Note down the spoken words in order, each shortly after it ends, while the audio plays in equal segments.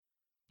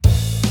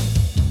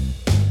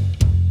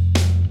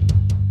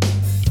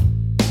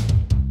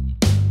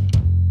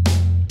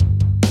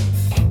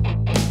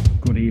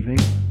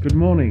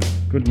morning,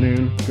 good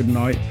noon, good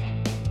night,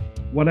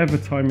 whatever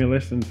time you're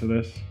listening to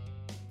this,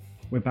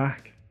 we're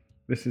back.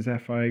 This is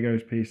FIA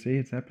Goes PC,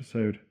 it's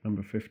episode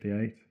number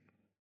 58.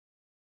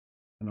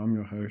 And I'm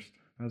your host,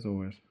 as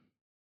always,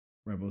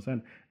 Rebel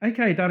Zen.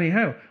 Okay, Danny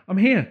Hale, I'm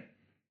here.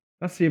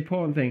 That's the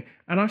important thing.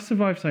 And I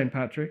survived St.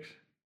 Patrick's.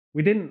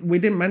 We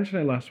didn't mention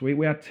it last week.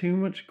 We had too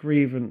much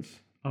grievance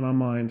on our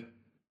mind.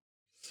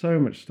 So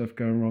much stuff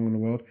going wrong in the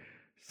world.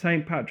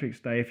 St. Patrick's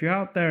Day. If you're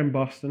out there in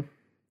Boston,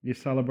 you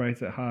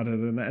celebrate it harder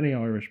than any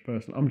Irish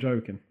person. I'm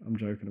joking,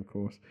 of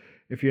course.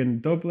 If you're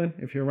in Dublin,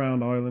 if you're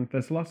around Ireland,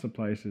 there's lots of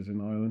places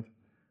in Ireland.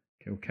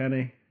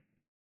 Kilkenny,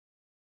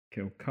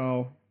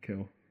 Kilcall,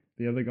 Kill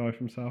the other guy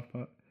from South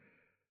Park.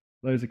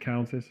 Loads of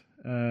counties.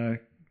 I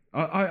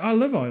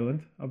love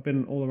Ireland. I've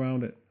been all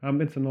around it. I haven't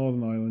been to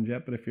Northern Ireland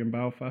yet, but if you're in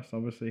Belfast,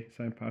 obviously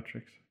St.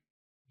 Patrick's,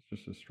 it's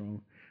just as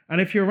strong.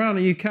 And if you're around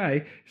the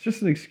UK, it's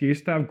just an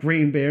excuse to have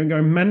green beer and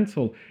go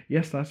mental.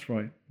 Yes, that's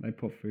right. They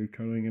put food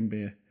colouring in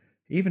beer.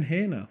 Even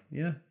here now,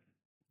 yeah.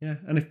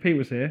 And if Pete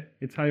was here,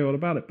 he'd tell you all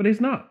about it. But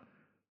he's not.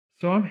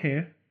 So I'm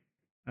here,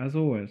 as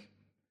always,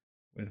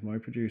 with my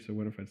producer,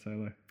 Winifred. Say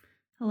hello.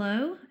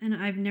 Hello, and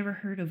I've never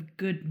heard of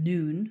Good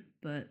Noon,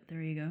 but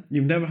there you go.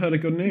 You've never heard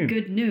of Good Noon?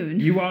 Good Noon.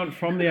 You aren't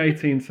from the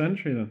 18th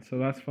century then, so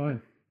that's fine.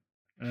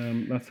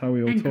 That's how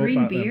we all and talk green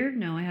about beer? them.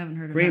 No, I haven't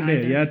heard of green that beer,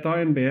 either. yeah,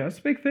 dyeing beer. That's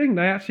a big thing.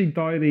 They actually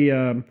dye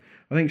the,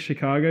 I think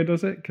Chicago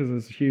does it, because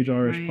there's a huge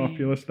Irish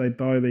populace. They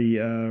dye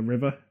the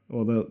river,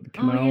 or the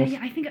canals. Oh, yeah,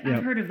 I think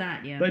I've heard of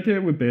that, yeah. They do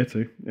it with beer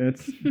too.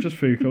 It's just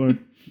food colouring.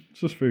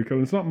 It's just food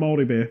colouring. It's not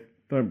mouldy beer.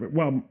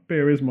 Well,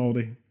 beer is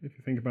mouldy, if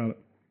you think about it.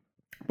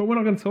 But we're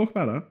not going to talk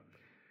about that.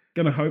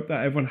 Going to hope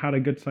that everyone had a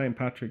good St.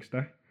 Patrick's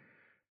Day.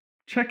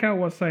 Check out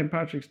what St.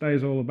 Patrick's Day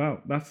is all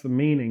about. That's the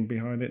meaning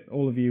behind it.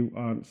 All of you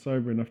aren't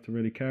sober enough to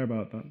really care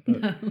about that.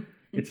 But No.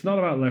 It's not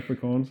about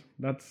leprechauns.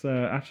 That's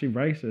actually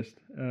racist.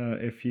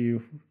 If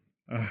you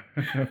are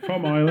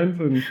from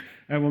Ireland and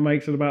everyone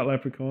makes it about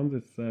leprechauns,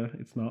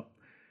 it's not.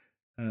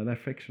 They're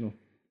fictional.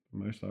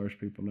 Most Irish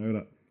people know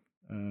that.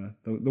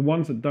 The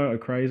ones that don't are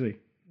crazy.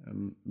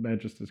 And they're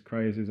just as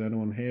crazy as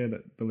anyone here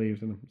that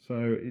believes in them.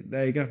 So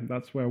there you go.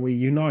 That's where we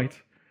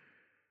unite.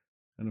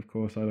 And of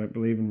course, I don't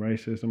believe in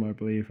racism. I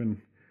believe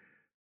in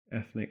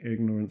ethnic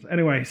ignorance.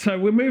 Anyway, so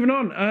we're moving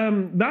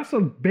on. That's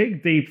a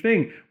big, deep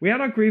thing. We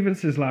had our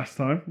grievances last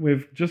time.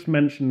 We've just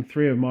mentioned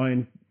 3 of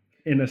mine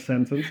in a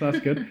sentence.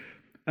 That's good.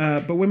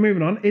 But we're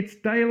moving on. It's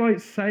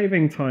daylight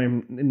saving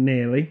time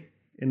nearly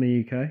in the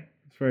UK.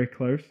 It's very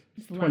close.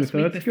 It's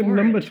 23rd. It's good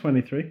number,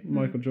 23.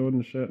 Michael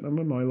Jordan's shirt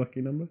number, my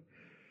lucky number.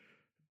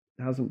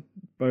 It hasn't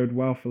bode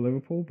well for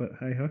Liverpool, but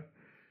hey-ho.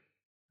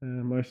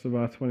 Most of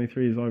our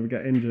 23s either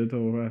get injured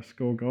or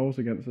score goals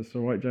against us.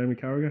 All right, Jamie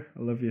Carragher,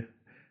 I love you.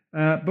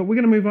 But we're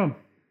going to move on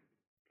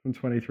from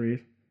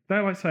 23s.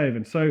 Daylight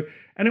saving. So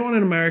anyone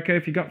in America,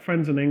 if you've got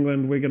friends in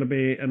England, we're going to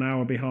be an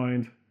hour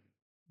behind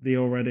the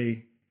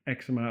already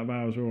X amount of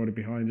hours are already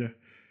behind you.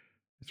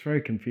 It's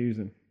very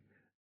confusing.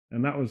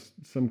 And that was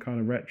some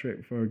kind of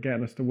rhetoric for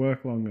getting us to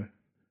work longer.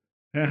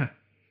 Yeah,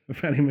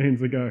 many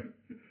moons ago.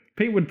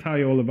 Pete would tell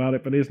you all about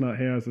it, but he's not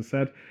here, as I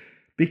said.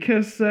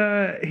 Because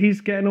he's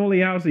getting all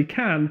the hours he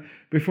can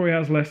before he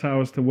has less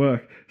hours to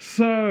work.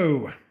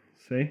 So,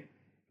 see,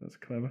 that's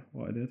clever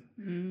what I did.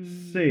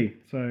 See,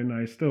 so no,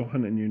 he's still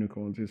hunting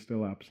unicorns. He's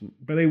still absent,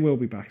 but he will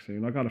be back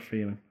soon. I got a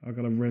feeling. I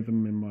got a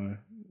rhythm in my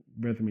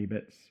rhythmy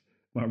bits,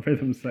 my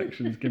rhythm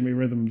sections. Give me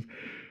rhythms.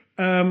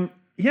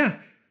 Yeah,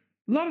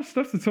 a lot of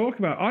stuff to talk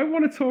about. I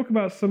want to talk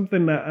about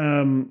something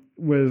that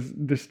was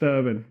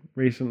disturbing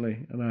recently,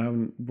 and I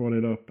haven't brought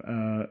it up.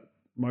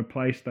 My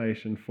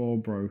PlayStation 4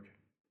 broke.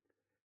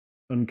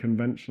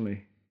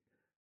 Unconventionally,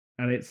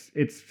 and it's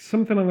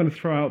something I'm going to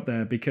throw out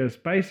there because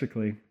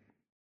basically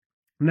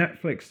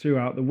Netflix threw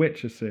out the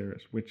Witcher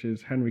series, which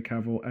is Henry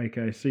Cavill,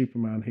 aka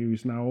Superman,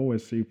 who's now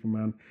always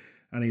Superman,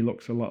 and he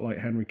looks a lot like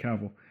Henry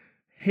Cavill.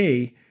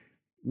 He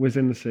was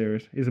in the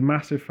series. He's a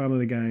massive fan of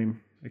the game.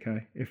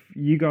 Okay, if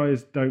you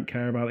guys don't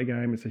care about the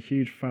game, it's a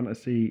huge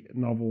fantasy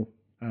novel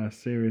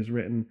series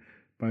written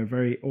by a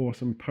very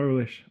awesome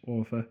Polish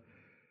author.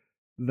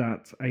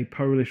 That a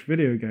Polish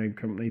video game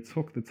company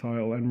took the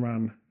title and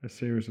ran a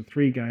series of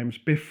 3 games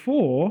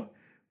before,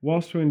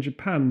 whilst we're in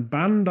Japan,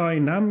 Bandai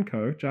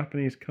Namco,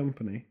 Japanese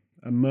company,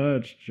 a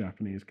merged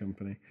Japanese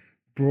company,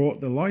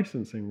 brought the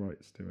licensing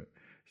rights to it.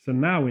 So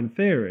now, in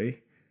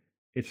theory,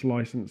 it's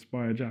licensed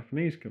by a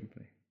Japanese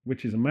company,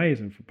 which is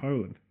amazing for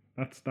Poland.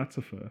 That's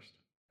a first.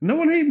 No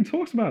one even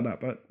talks about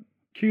that, but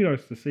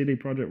kudos to CD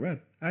Projekt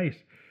Red,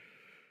 ace.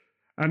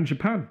 And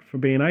Japan for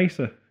being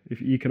Acer, if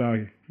you could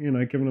argue,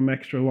 giving them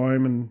extra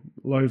lime and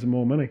loads of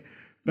more money.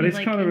 But it's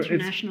like kind of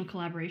international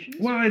collaborations.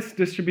 Well, it's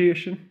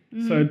distribution,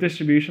 so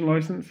distribution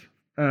license.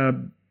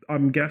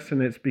 I'm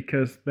guessing it's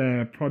because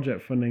their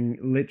project funding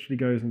literally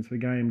goes into the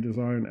game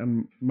design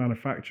and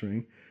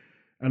manufacturing,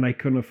 and they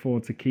couldn't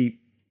afford to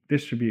keep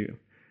distributing.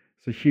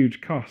 It's a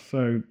huge cost.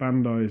 So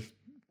Bandai's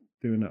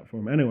doing that for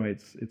them. Anyway,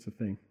 it's a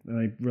thing. And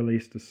they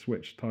released a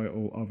Switch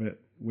title of it,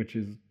 which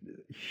is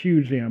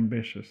hugely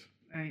ambitious.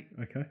 Right.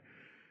 Okay.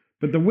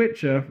 But The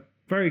Witcher,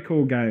 very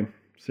cool game.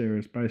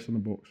 series based on the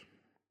books.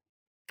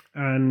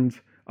 And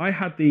I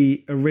had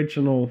the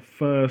original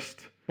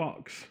first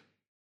box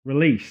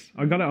release.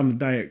 I got it on the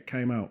day it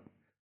came out.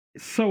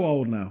 It's so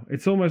old now.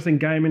 It's almost in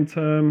gaming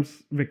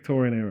terms,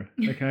 Victorian era.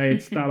 Okay,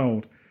 it's that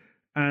old.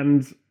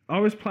 And I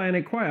was playing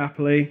it quite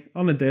happily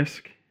on a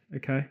disc.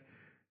 Okay.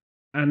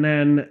 And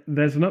then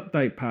there's an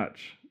update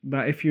patch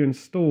that if you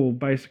install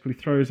basically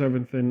throws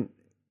everything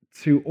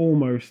to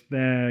almost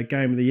their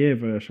Game of the Year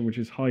version, which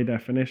is high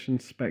definition,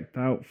 spec'd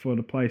out for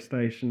the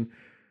PlayStation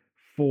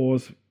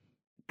 4's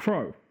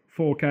Pro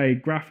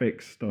 4K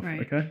graphics stuff.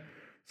 Right. Okay.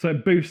 So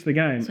it boosts the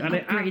game. So and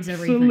it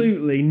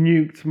absolutely everything.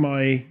 Nuked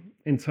my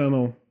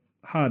internal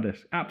hard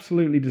disk.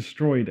 Absolutely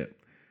destroyed it.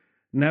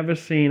 Never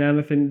seen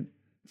anything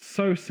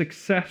so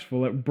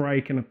successful at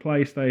breaking a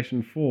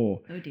PlayStation 4.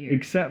 Oh dear.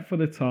 Except for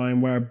the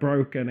time where I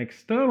broke an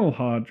external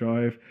hard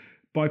drive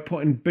by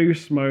putting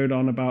boost mode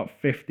on about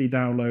 50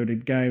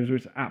 downloaded games,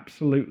 which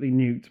absolutely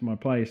nuked my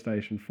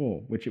PlayStation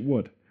 4, which it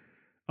would.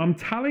 I'm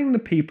telling the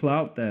people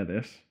out there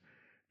this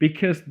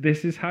because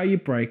this is how you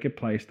break a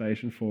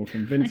PlayStation 4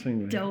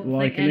 convincingly. I don't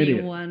like think an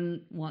anyone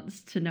idiot.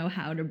 wants to know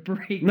how to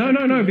break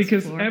No,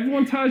 because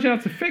everyone tells you how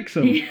to fix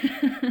them.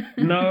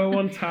 No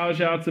one tells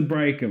you how to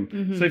break them.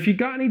 Mm-hmm. So if you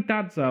got any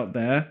dads out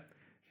there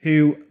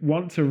who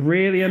want to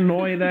really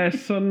annoy their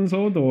sons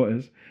or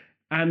daughters,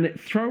 and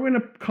throwing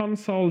a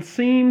console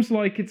seems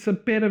like it's a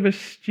bit of a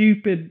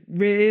stupid...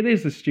 It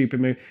is a stupid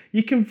move.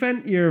 You can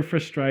vent your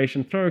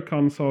frustration, throw a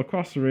console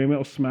across the room,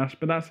 it'll smash,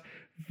 but that's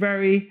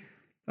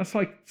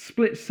like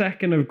split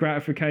second of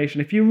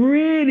gratification. If you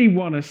really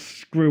want to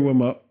screw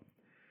them up,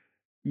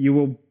 you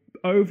will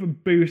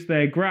overboost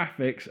their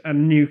graphics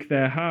and nuke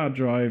their hard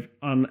drive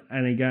on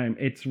any game.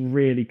 It's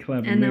really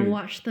clever. And then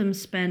watch them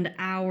spend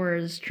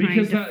hours trying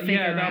to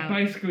figure out. That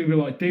basically be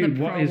like, dude,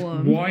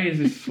 why is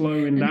this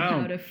slowing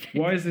down?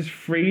 Why is this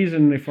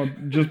freezing if I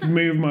just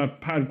move my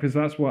pad? Because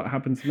that's what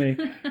happened to me.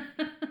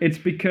 It's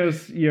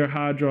because your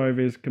hard drive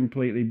is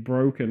completely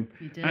broken.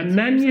 And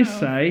then you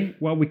say,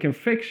 well, we can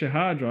fix your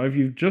hard drive.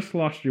 You've just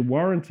lost your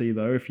warranty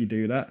though if you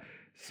do that.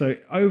 So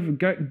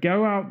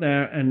go out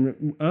there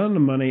and earn the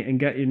money and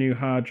get your new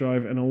hard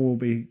drive and all will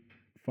be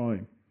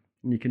fine.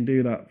 And you can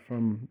do that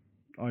from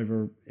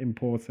either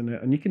importing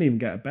it, and you can even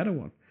get a better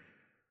one.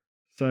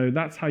 So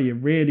that's how you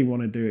really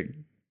want to do it,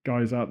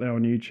 guys out there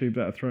on YouTube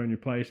that are throwing your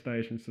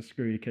PlayStations to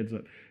screw your kids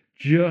up.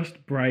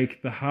 Just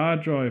break the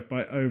hard drive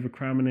by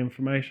over-cramming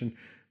information.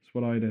 That's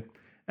what I did.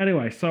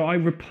 Anyway, so I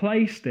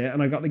replaced it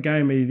and I got the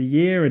Game of the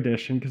Year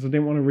edition because I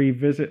didn't want to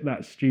revisit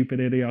that stupid,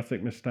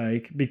 idiotic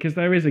mistake, because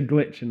there is a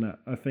glitch in that.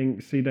 I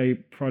think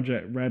CD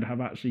Projekt Red have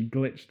actually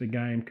glitched the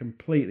game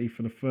completely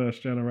for the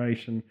first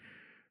generation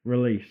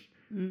release.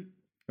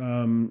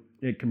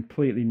 It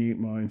completely nuked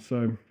mine. So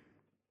I'm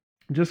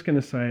just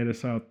going to say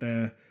this out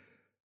there.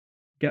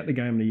 Get the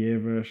Game of the Year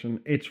version.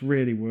 It's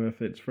really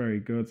worth it. It's very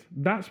good.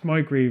 That's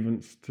my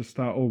grievance to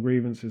start all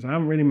grievances. I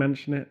haven't really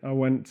mentioned it. I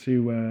went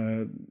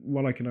to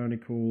what I can only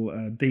call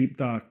a deep,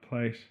 dark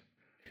place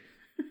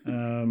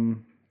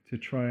to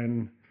try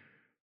and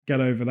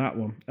get over that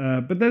one.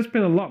 But there's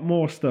been a lot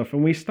more stuff,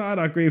 and we started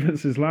our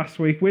grievances last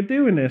week. We're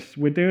doing this.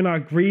 We're doing our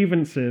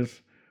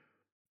grievances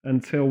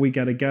until we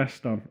get a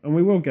guest on. And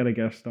we will get a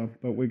guest on,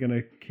 but we're going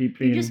to keep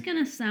being... You're just going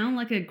to sound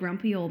like a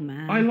grumpy old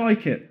man. I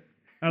like it.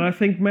 And I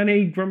think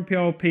many grumpy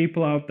old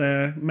people out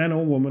there, men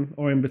or women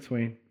or in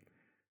between,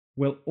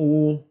 will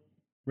all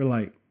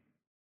relate.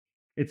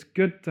 It's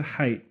good to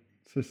hate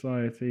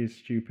society's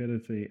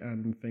stupidity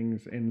and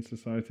things in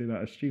society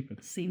that are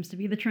stupid. Seems to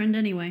be the trend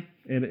anyway.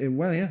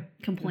 Well, yeah.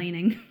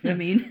 Complaining, yeah. I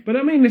mean. But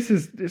I mean,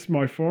 it's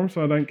my forum,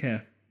 so I don't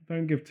care.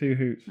 Don't give two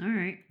hoots. All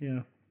right.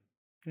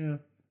 Yeah.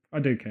 I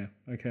do care.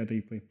 I care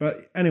deeply.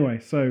 But anyway,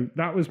 so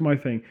that was my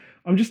thing.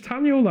 I'm just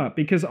telling you all that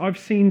because I've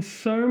seen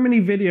so many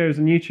videos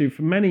on YouTube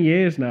for many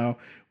years now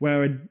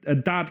where a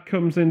dad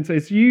comes into...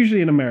 It's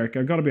usually in America,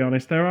 I've got to be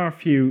honest. There are a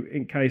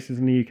few cases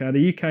in the UK.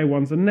 The UK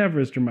ones are never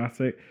as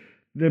dramatic.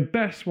 The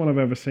best one I've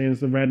ever seen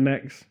is the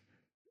rednecks.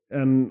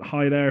 And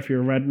hi there, if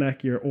you're a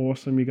redneck, you're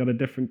awesome. You got a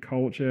different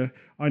culture.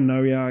 I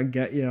know you. I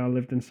get you. I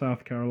lived in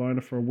South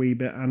Carolina for a wee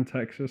bit and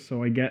Texas,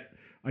 so I get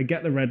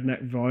the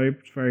redneck vibe.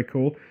 It's very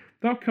cool.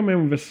 They'll come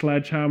in with a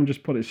sledgehammer,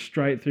 just put it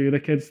straight through the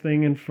kids'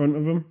 thing in front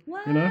of them.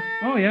 What? You know?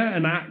 Oh yeah,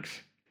 an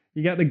axe.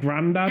 You get the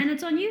granddad. And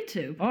it's on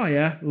YouTube. Oh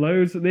yeah,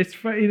 loads of this.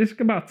 This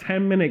is about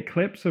 10-minute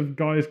clips of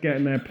guys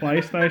getting their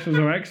PlayStations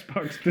or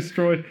Xbox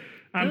destroyed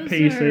and Those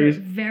PCs.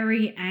 Are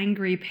very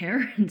angry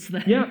parents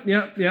then.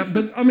 Yeah.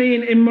 But I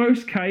mean, in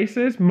most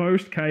cases,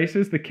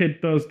 the kid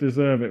does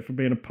deserve it for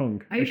being a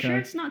punk. Are you sure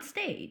it's not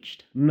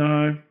staged?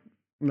 No,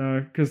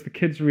 because the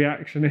kid's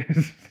reaction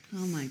is...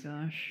 Oh my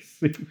gosh.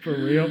 For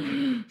real.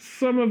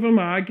 Some of them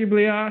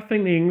arguably are. I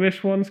think the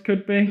English ones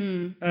could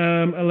be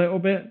a little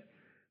bit.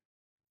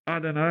 I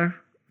don't know.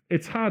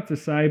 It's hard to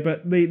say,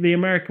 but the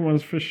American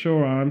ones for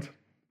sure aren't.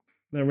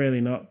 They're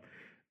really not.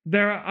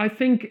 I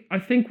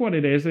think what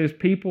it is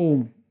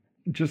people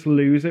just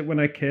lose it when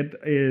a kid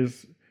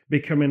is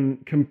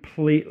becoming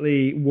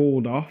completely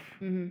walled off.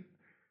 Mm-hmm.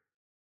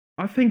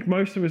 I think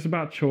most of it's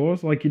about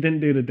chores, like you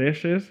didn't do the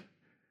dishes.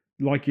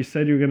 like you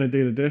said you were going to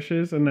do the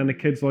dishes, and then the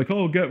kid's like,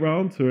 oh, get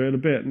round to it in a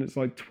bit, and it's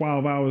like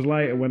 12 hours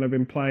later when I've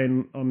been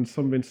playing on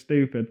something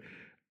stupid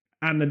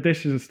and the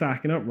dishes are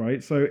stacking up,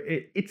 right? So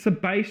it's a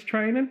base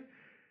training.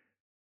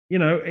 You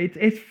know,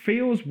 it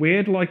feels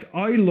weird. Like,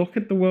 I look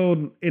at the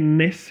world in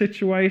this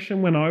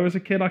situation. When I was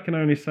a kid, I can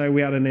only say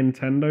we had a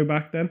Nintendo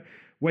back then,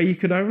 where you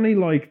could only,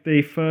 like,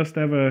 the first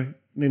ever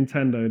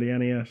Nintendo, the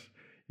NES,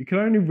 you could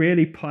only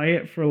really play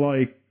it for,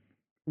 like,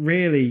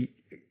 really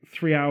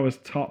 3 hours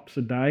tops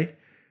a day,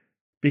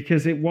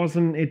 because it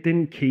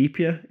didn't keep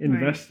you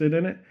invested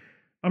in it.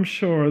 I'm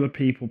sure other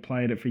people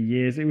played it for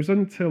years. It was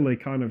until the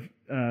kind of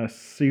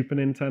Super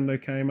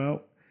Nintendo came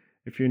out.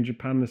 If you're in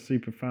Japan, the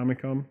Super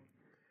Famicom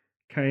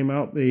came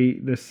out,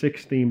 the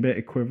 16-bit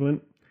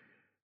equivalent,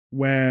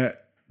 where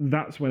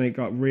that's when it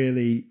got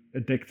really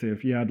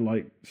addictive. You had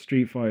like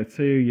Street Fighter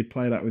 2, you'd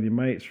play that with your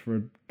mates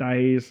for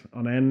days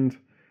on end.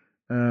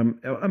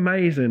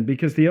 Amazing,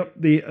 because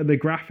the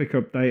graphic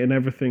update and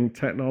everything,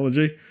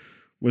 technology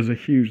was a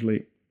huge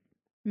leap.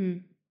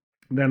 Then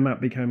that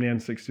became the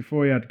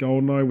N64. You had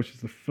GoldenEye, which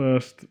is the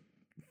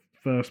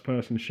first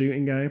person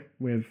shooting game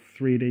with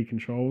 3D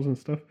controls and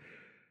stuff.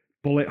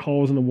 Bullet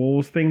holes in the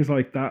walls, things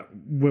like that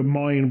were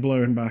mind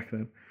blowing back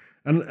then.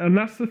 And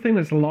that's the thing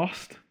that's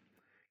lost.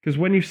 Because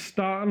when you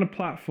start on a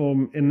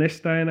platform in this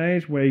day and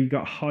age where you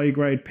got high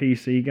grade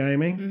PC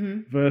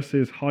gaming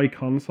versus high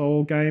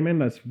console gaming,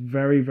 that's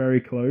very, very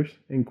close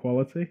in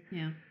quality.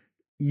 Yeah.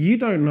 You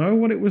don't know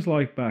what it was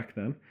like back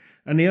then.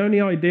 And the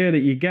only idea that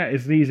you get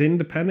is these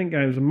independent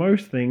games. And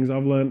most things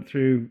I've learned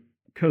through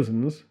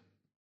cousins.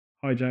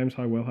 Hi, James.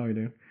 Hi, Will. How are you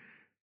doing?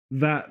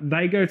 That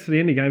they go to the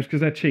indie games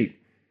because they're cheap.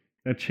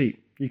 They're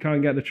cheap. You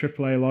can't get the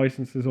AAA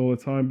licenses all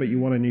the time, but you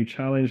want a new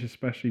challenge,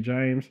 especially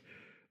James.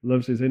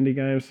 Loves his indie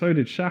games. So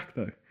did Shaq,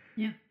 though.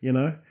 Yeah. You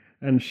know?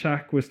 And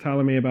Shaq was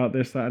telling me about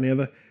this, that, and the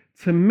other.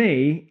 To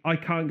me, I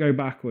can't go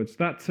backwards.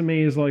 That to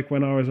me is like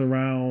when I was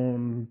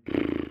around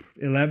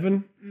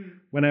 11,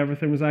 when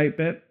everything was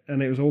 8-bit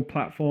and it was all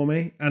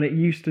platformy, and it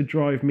used to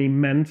drive me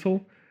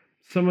mental.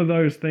 Some of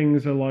those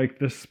things are like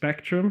the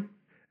Spectrum,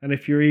 and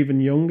if you're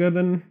even younger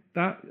than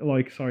that,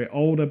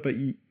 older, but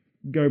you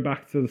go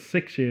back to the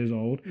 6 years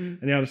old, and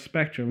you had a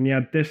Spectrum, and you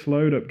had disc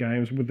load-up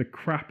games with the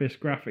crappiest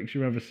graphics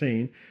you've ever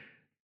seen.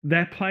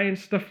 They're playing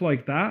stuff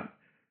like that.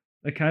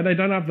 Okay, they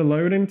don't have the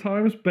loading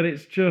times, but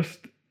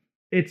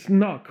it's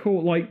not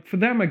cool. Like, for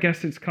them, I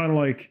guess it's kind of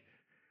like,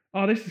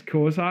 oh, this is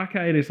cool. It's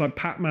arcade. It's like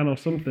Pac-Man or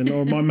something.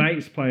 Or my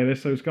mates play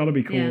this, so it's got to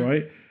be cool,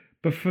 right?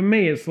 But for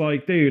me, it's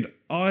like, dude,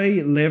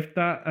 I lived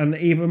that. And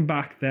even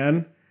back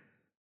then,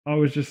 I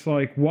was just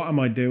like, what am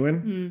I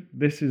doing?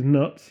 This is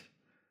nuts.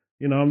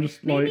 You know, I'm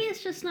just Maybe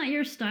it's just not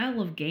your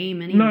style of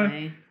game anyway.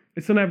 No,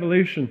 it's an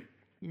evolution.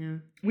 Yeah.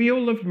 We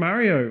all loved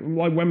Mario.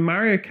 Like, when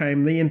Mario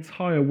came, the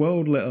entire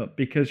world lit up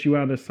because you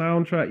had a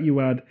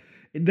soundtrack,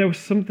 there was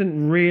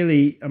something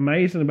really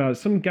amazing about it.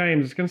 Some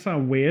games, it's going to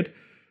sound weird,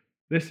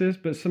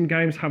 but some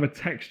games have a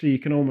texture, you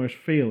can almost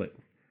feel it.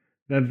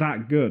 They're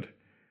that good.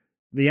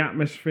 The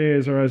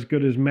atmospheres are as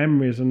good as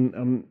memories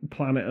and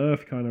Planet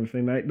Earth kind of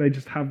thing. They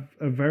just have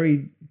a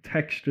very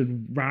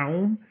textured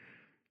realm.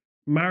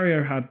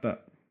 Mario had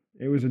that.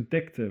 It was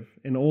addictive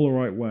in all the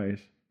right ways,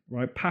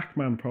 right?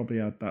 Pac-Man probably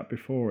had that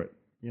before it,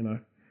 you know.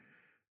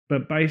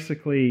 But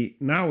basically,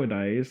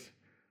 nowadays,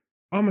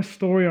 I'm a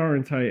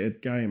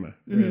story-orientated gamer,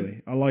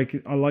 really. I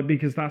like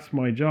because that's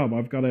my job.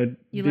 I've got to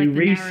do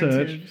research.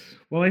 Narratives.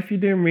 Well, if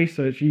you're doing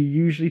research, you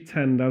usually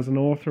tend, as an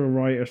author, a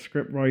writer,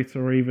 script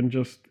writer, or even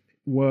just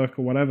work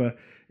or whatever,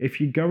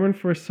 if you're going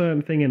for a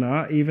certain thing in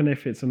art, even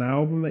if it's an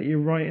album that you're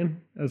writing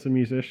as a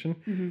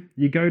musician,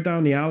 you go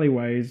down the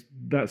alleyways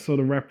that sort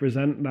of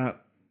represent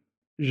that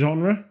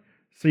genre.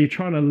 So you're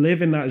trying to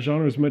live in that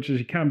genre as much as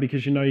you can,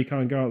 because you know you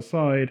can't go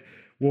outside,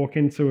 walk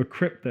into a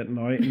crypt at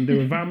night and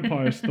do a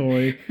vampire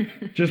story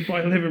just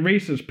by living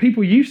research.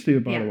 People used to,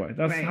 by the way.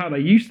 That's how they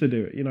used to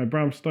do it. You know,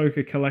 Bram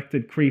Stoker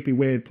collected creepy,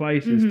 weird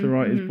places to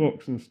write his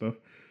books and stuff.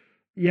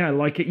 Yeah,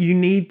 like you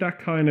need that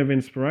kind of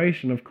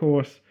inspiration. Of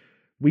course,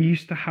 we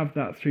used to have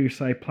that through,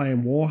 say,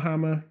 playing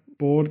Warhammer,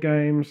 board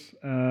games,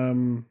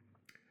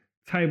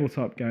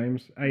 tabletop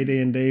games.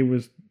 AD&D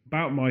was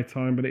about my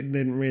time, but it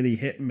didn't really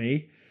hit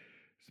me.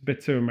 A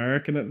bit too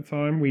American at the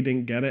time. We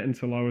didn't get it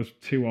until I was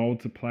too old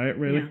to play it,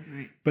 really. Yeah,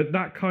 right. But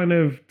that kind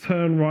of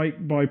turn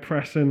right by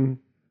pressing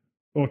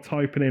or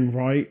typing in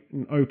right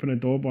and open a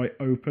door by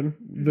open,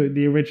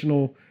 the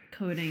original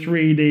Coding.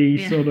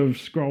 3D sort of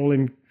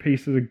scrolling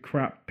pieces of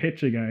crap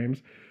picture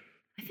games.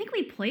 I think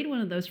we played one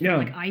of those for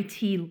like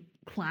IT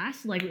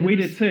class. Like we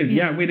did too.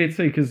 Yeah, we did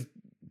too, because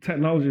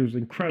technology was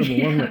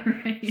incredible, wasn't it?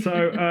 Right.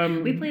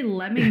 So we played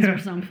Lemmings or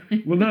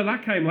something. Well, no,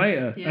 that came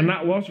later, and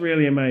that was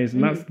really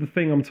amazing. That's the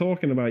thing I'm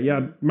talking about. You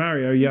had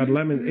Mario, you had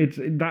Lemon. It's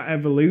that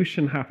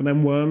evolution happened,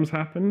 then Worms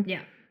happened.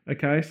 Yeah.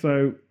 Okay,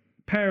 so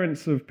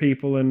parents of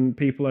people and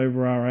people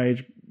over our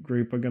age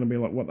group are going to be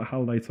like, "What the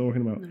hell are they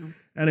talking about?" No.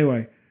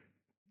 Anyway,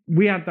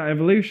 we had that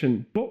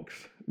evolution.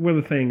 Books were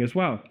the thing as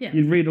well. Yeah.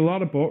 You'd read a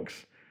lot of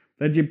books.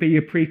 There'd be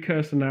a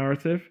precursor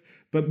narrative.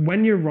 But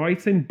when you're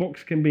writing,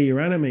 books can be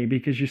your enemy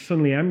because you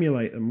suddenly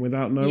emulate them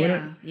without knowing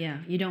it. Yeah.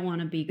 You don't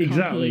want to be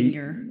Exactly. copying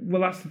your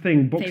Well, that's the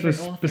thing. Books are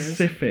favorite authors.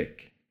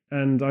 specific.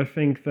 And I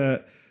think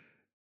that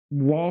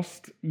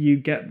whilst you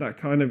get that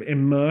kind of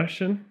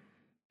immersion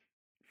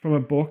from a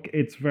book,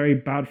 it's very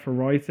bad for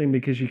writing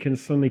because you can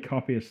suddenly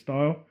copy a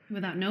style.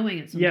 Without knowing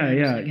it sometimes,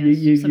 Yeah. I guess,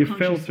 You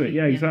filter it.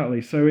 Yeah,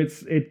 exactly. So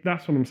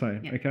that's what I'm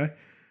saying, Yeah. okay?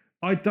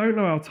 I don't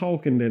know how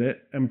Tolkien did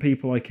it and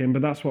people like him,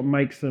 but that's what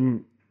makes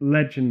them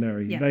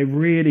legendary. Yeah. They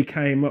really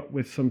came up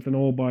with something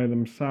all by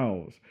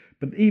themselves.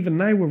 But even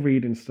they were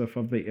reading stuff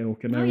of the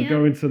ilk, and they were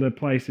going to the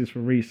places for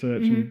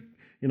research and,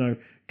 you know,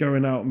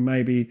 going out and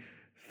maybe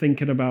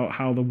thinking about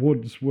how the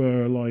woods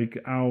were like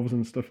elves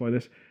and stuff like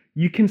this.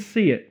 You can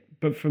see it.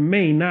 But for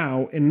me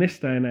now, in this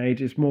day and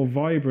age, it's more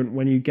vibrant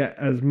when you get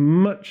as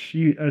much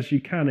as you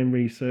can in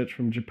research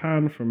from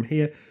Japan, from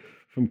here,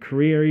 from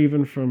Korea,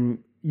 even from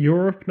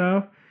Europe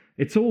now.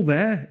 It's all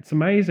there. It's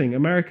amazing.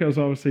 America is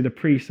obviously the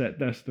preset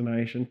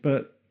destination,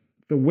 but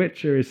The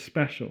Witcher is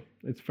special.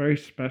 It's very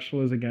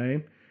special as a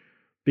game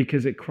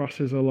because it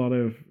crosses a lot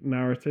of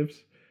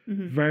narratives.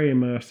 Very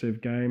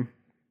immersive game.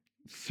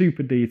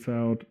 Super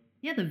detailed.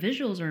 Yeah, the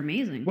visuals are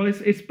amazing. Well,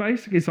 it's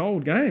basically, it's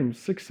old games,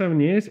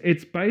 6-7 years.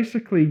 It's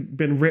basically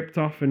been ripped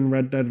off in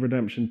Red Dead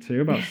Redemption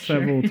 2 about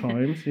several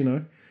times, you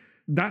know.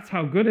 That's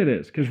how good it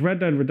is, because Red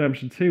Dead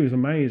Redemption 2 is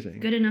amazing.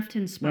 Good enough to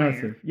inspire.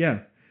 Narrative, yeah.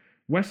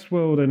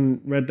 Westworld and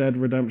Red Dead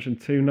Redemption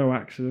 2, no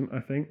accident, I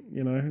think,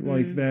 you know.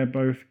 Like, they're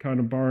both kind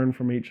of borrowing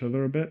from each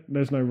other a bit.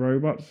 There's no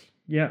robots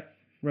yet,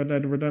 Red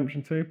Dead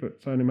Redemption 2, but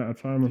it's only a matter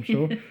of time, I'm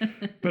sure.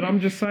 But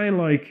I'm just saying,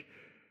 like,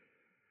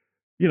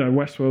 you know,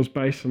 Westworld's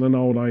based on an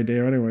old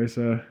idea anyways.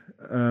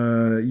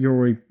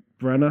 Yul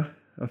Brynner,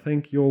 I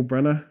think, Yul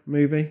Brynner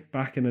movie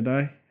back in the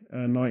day,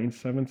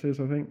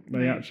 1970s, I think.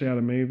 They actually had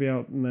a movie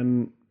out, and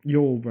then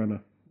Yul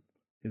Brynner,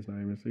 his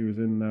name is. He was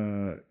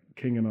in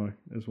King and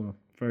I as well.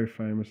 Very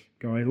famous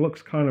guy. He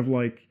looks kind of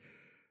like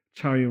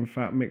Chow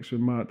Yun-fat mixed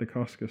with Mark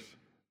Dacascos.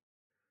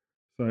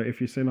 So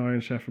if you've seen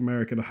Iron Chef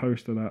America, the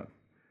host of that,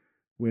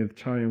 with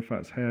Chow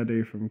Yun-fat's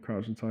hairdo from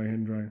Crouching Tiger,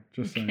 Hidden Dragon.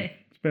 Just saying.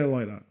 It's a bit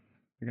like that.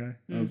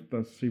 Okay,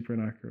 that's super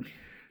inaccurate.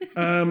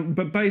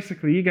 But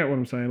basically, you get what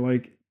I'm saying.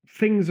 Like,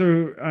 things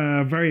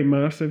are very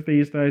immersive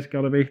these days,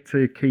 got to be,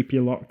 to keep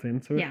you locked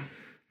into it. Yeah.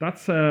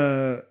 That's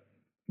a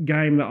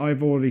game that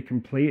I've already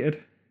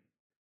completed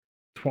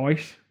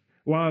twice.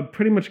 Well, I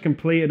pretty much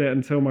completed it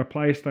until my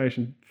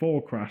PlayStation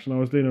 4 crashed, and I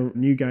was doing a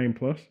new game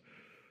plus.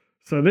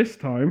 So this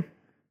time,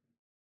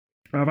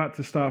 I've had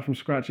to start from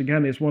scratch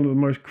again. It's one of the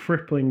most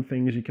crippling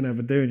things you can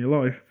ever do in your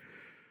life.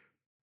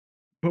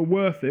 But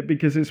worth it,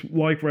 because it's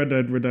like Red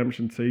Dead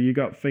Redemption 2. You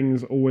got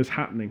things always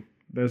happening.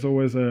 There's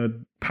always a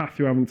path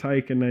you haven't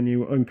taken, then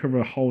you uncover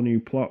a whole new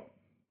plot.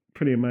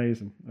 Pretty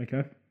amazing,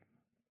 okay?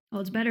 Well,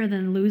 it's better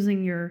than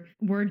losing your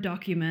Word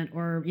document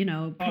or, you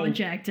know,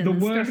 project and the then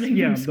worst, starting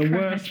yeah, from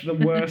scratch. the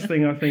worst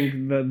thing, I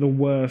think, the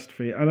worst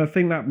for you, and I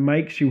think that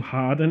makes you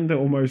hardened, it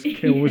almost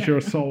kills your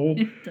soul,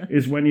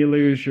 is when you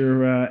lose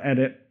your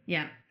edit.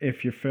 Yeah.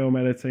 If you're film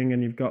editing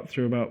and you've got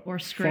through about or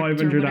script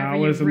 500 or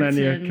hours you've and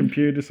then your written.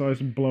 computer decides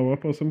to blow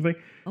up or something.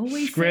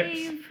 Always scripts,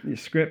 save. Your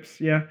scripts,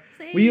 yeah.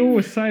 Save. Well, you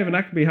always save, and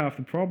that can be half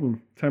the problem.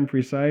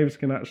 Temporary saves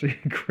can actually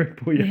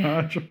cripple your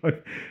hard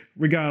drive.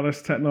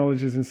 Regardless,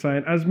 technology is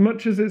insane. As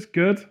much as it's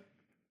good,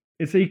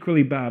 it's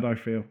equally bad, I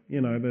feel.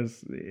 You know,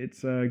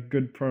 it's a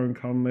good pro and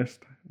con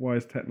list. Why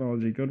is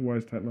technology good? Why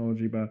is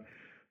technology bad?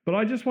 But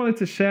I just wanted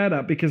to share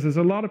that because there's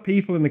a lot of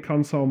people in the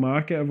console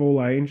market of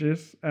all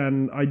ages,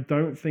 and I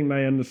don't think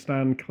they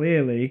understand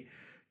clearly,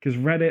 because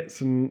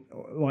Reddits and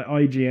like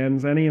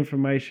IGNs, any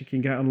information you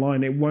can get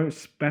online, it won't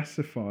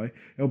specify.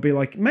 It'll be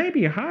like, maybe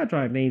your hard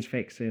drive needs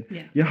fixing.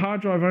 Yeah. Your hard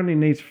drive only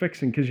needs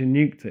fixing because you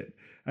nuked it.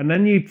 And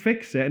then you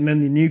fix it and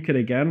then you nuke it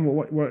again.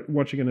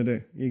 What you going to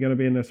do? You're going to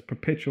be in this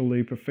perpetual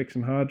loop of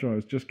fixing hard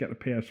drives. Just get the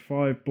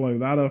PS5, blow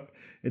that up.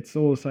 It's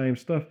all the same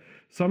stuff.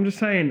 So I'm just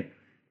saying,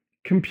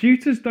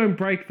 computers don't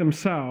break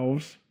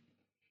themselves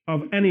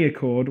of any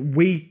accord.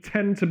 We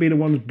tend to be the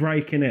ones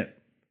breaking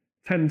it.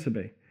 Tend to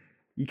be.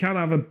 You can't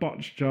have a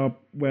botched job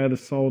where the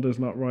solder's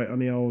not right on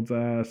the old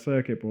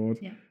circuit board.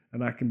 Yeah.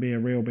 And that can be a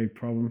real big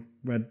problem.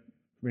 Red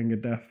ring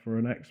of death for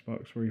an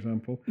Xbox, for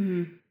example.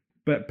 Mm-hmm.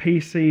 But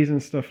PCs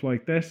and stuff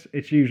like this,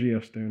 it's usually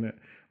us doing it.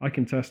 I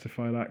can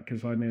testify that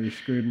because I nearly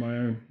screwed my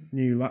own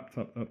new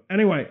laptop up.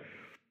 Anyway,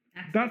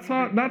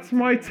 that's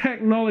my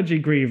technology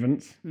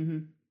grievance.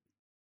 Mm-hmm.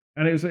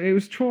 And it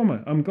was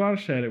trauma. I'm glad I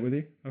shared it with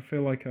you. I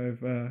feel like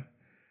I've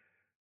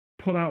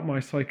put out my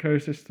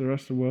psychosis to the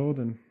rest of the world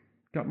and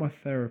got my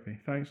therapy.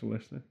 Thanks for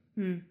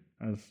listening.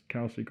 As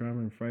Kelsey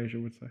Grammer and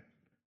Frasier would say.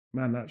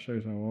 Man, that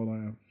shows how old I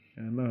am.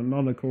 Yeah, none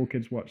of the cool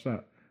kids watch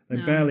that. They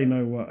barely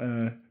know what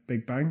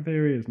Big Bang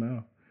Theory is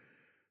now.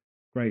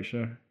 Great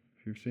show,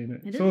 if you've seen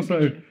it. It's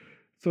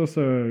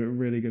also a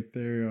really good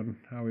theory on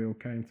how we all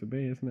came to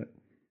be, isn't it?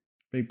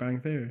 Big Bang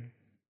Theory.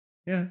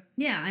 Yeah.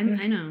 Yeah, I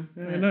know.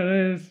 Yeah,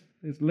 no,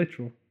 it's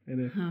literal. It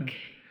is. Okay.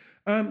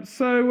 Yeah.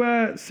 So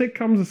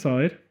sitcoms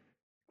aside,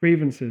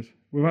 grievances.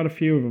 We've had a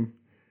few of them.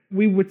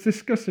 we were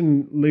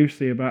discussing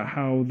Lucy about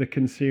how the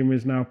consumer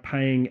is now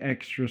paying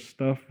extra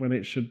stuff when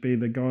it should be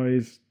the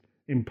guys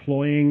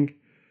employing,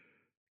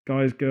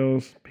 guys,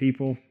 girls,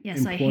 people.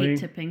 Yes, I employing. hate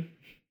tipping.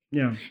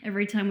 Yeah.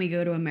 Every time we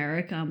go to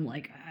America, I'm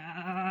like,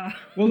 ah.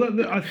 Well,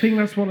 I think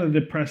that's one of the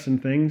depressing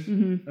things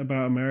Mhm.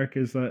 about America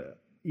is that,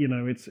 you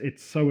know, it's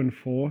so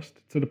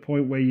enforced to the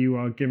point where you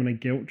are given a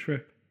guilt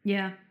trip.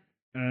 Yeah.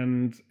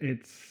 And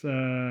it's,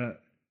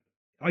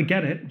 I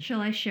get it.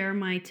 Shall I share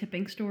my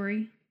tipping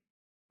story?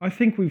 I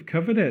think we've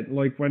covered it.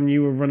 Like when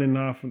you were running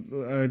off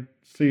a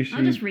sushi.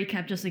 I'll just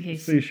recap just in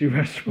case Sushi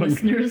restaurant.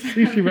 listeners.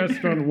 Sushi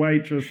restaurant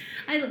waitress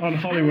on I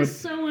Hollywood. was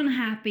so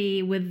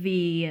unhappy with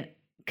the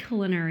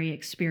culinary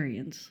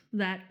experience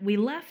that we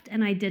left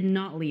and I did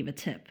not leave a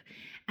tip.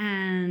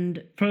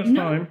 And First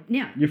time?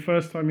 Yeah. Your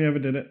first time you ever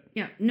did it?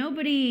 Yeah.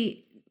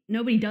 Nobody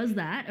does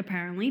that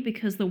apparently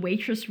because the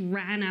waitress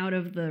ran out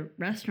of the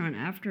restaurant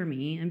after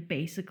me and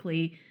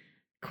basically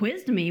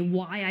quizzed me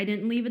why I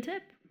didn't leave a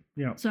tip.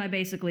 Yeah. So I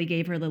basically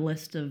gave her the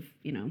list of,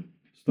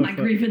 Stuff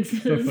grievances.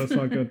 Stuff that's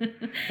not good.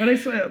 And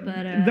it's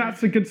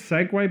that's a good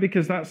segue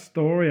because that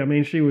story, I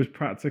mean, she was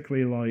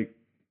practically like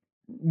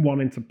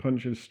wanting to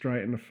punch us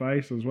straight in the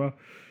face as well.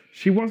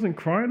 She wasn't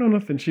crying or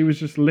nothing. She was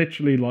just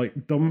literally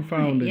like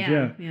dumbfounded.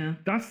 Yeah.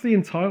 That's the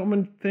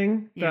entitlement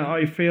thing that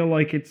I feel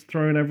like it's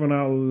throwing everyone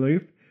out of the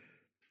loop.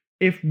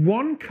 If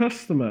one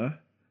customer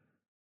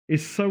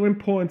is so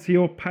important to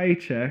your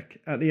paycheck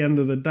at the end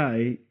of the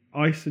day,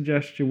 I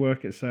suggest you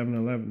work at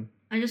 7-Eleven.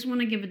 I just want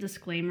to give a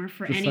disclaimer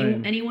for Just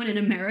saying. anyone in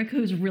America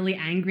who's really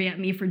angry at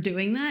me for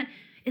doing that.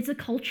 It's a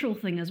cultural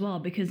thing as well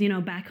because,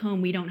 back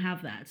home we don't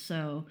have that.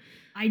 So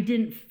I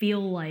didn't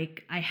feel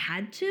like I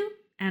had to,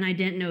 and I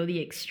didn't know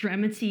the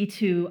extremity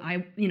to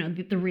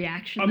the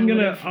reaction. I'm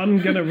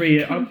gonna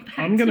reiterate it.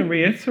 I'm gonna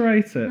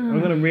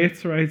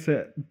reiterate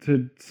it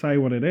to say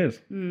what it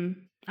is.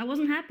 I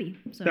wasn't happy.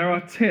 So there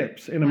are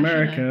tips in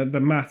America that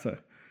matter.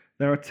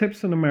 There are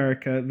tips in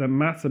America that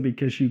matter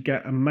because you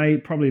get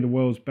probably the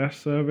world's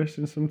best service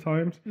in some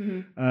times.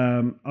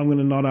 I'm going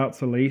to nod out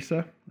to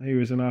Lisa, who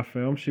was in our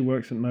film. She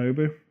works at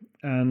Nobu.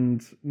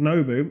 And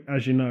Nobu,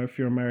 as you know, if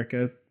you're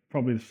America,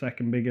 probably the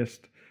second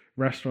biggest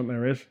restaurant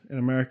there is in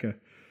America.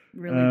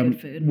 Really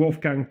good food.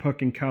 Wolfgang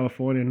Puck in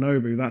California,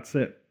 Nobu, that's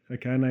it.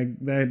 Okay, and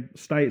they're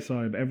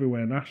stateside,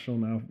 everywhere, national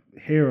now.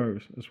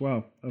 Heroes as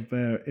well of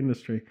their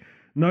industry.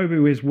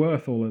 Nobu is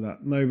worth all of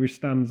that. Nobu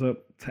stands up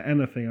to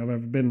anything I've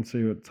ever been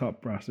to at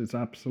Top Brass. It's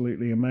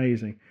absolutely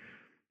amazing.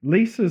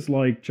 Lisa's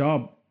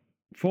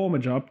former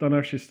job, don't know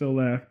if she's still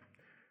there,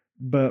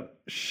 but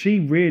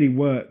she really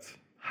worked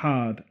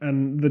hard.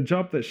 And the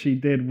job that she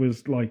did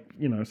was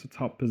it's a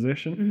top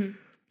position.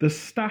 The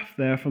staff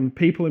there, from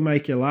people who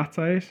make your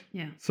lattes,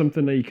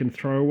 something that you can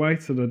throw away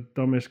to the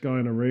dumbest guy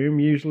in a room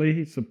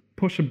usually. It's a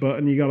push a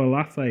button, you got a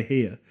latte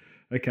here.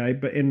 Okay,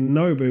 but in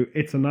Nobu,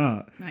 it's an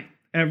art. Right.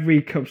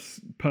 Every cup's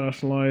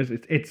personalized.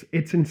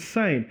 It's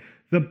insane.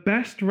 The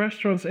best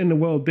restaurants in the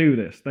world do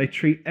this. They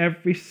treat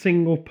every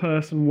single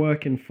person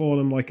working for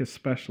them like a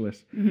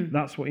specialist.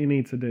 That's what you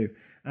need to do.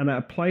 And at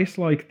a place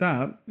like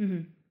that,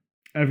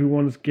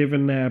 everyone's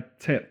given their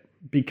tip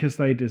because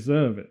they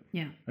deserve it.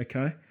 Yeah.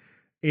 Okay?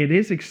 It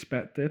is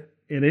expected.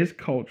 It is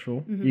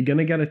cultural. You're going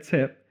to get a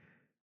tip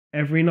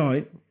every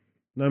night,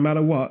 no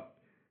matter what.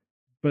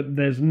 But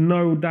there's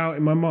no doubt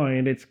in my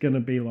mind it's going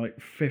to be like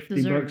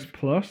 $50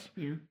 plus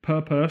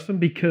per person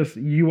because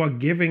you are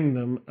giving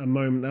them a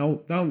moment.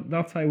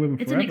 They'll stay with them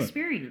forever. It's an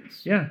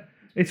experience. Yeah.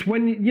 It's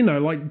when,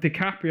 like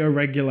DiCaprio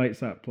regulates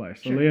that place.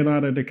 So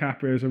Leonardo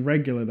DiCaprio is a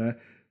regular there.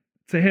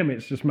 To him,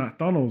 it's just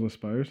McDonald's, I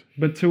suppose.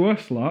 But to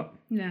us lot,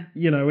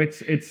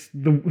 it's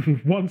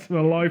the once in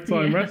a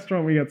lifetime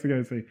restaurant we get to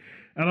go to.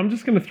 And I'm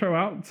just going to throw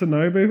out to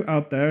Nobu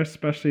out there,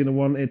 especially the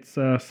one, it's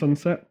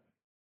Sunset,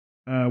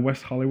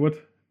 West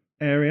Hollywood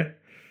area.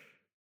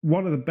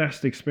 One of the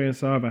best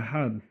experiences I ever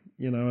had,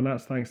 and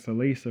that's thanks to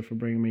Lisa for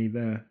bringing me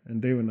there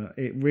and doing that.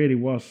 It really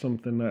was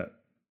something that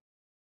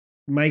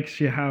makes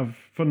you have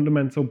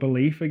fundamental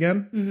belief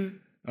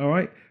again. All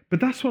right. But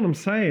that's what I'm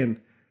saying.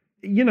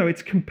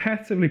 It's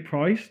competitively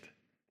priced.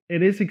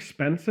 It is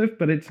expensive,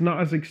 but it's not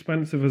as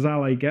expensive as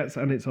LA gets,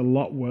 and it's a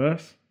lot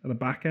worse at the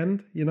back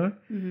end,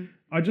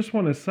 I just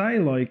want to say,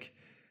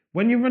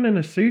 when you're running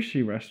a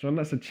sushi restaurant,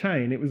 that's a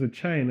chain. It was a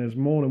chain. There's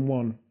more than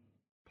one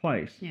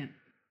place. Yeah.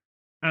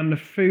 And the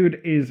food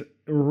is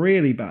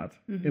really bad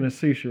in a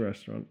sushi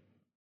restaurant.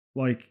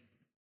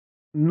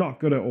 Not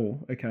good at all,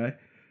 okay?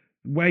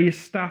 Where your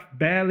staff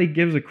barely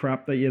gives a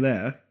crap that you're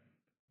there.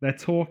 They're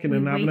talking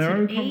and having their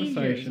own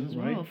conversations,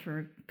 right?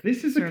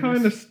 This is the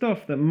kind of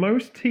stuff that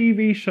most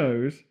TV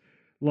shows,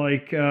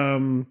 like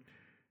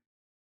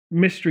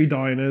Mystery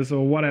Diners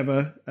or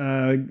whatever,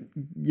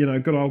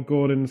 good old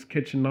Gordon's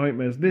Kitchen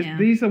Nightmares,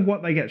 these are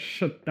what they get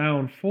shut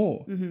down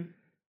for.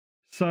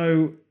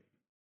 So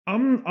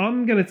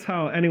I'm going to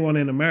tell anyone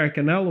in America,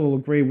 and they'll all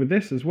agree with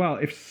this as well,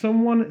 if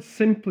someone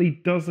simply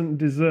doesn't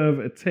deserve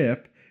a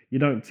tip, you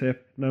don't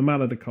tip, no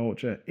matter the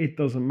culture. It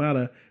doesn't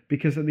matter,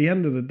 because at the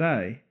end of the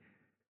day,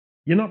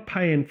 you're not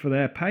paying for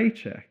their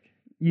paycheck.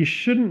 You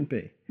shouldn't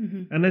be.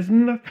 And there's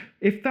no,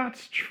 if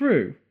that's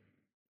true,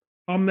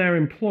 I'm their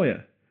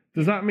employer.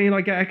 Does that mean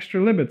I get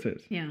extra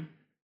liberties? Yeah.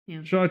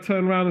 Should I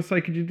turn around and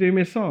say, could you do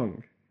me a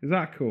song? Is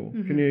that cool?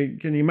 Can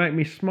you make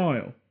me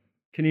smile?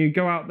 Can you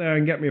go out there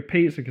and get me a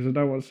pizza because I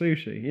don't want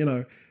sushi? You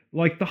know,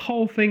 like the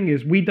whole thing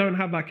is we don't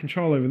have that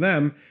control over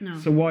them. No.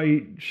 So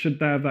why should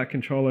they have that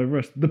control over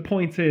us? The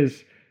point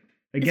is,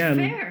 again,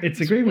 it's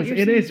agreements.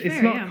 It is.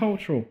 It's not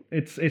cultural.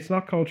 It's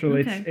not cultural.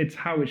 Okay. It's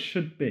how it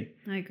should be.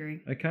 I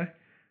agree. Okay.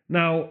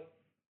 Now,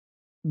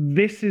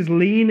 this is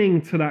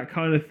leaning to that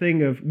kind of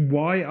thing of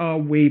why are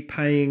we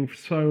paying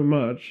so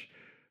much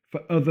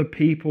for other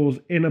people's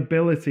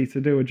inability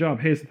to do a job?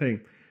 Here's the thing.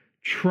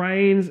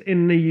 Trains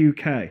in the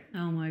UK.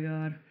 Oh my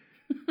God.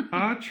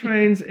 Our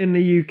trains in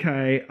the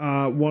UK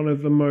are one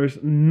of the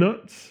most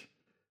nuts.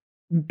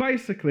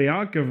 Basically,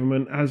 our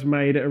government has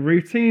made it a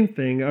routine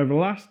thing over the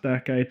last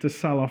decade to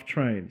sell off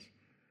trains.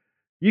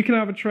 You can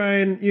have a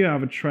train, you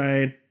have a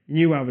train,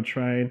 you have a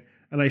train,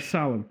 and they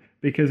sell them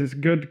because it's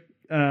good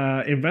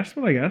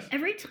investment, I guess.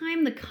 Every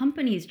time the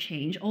companies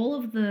change, all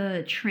of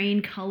the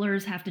train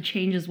colors have to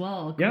change as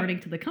well, according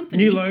to the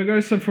company. New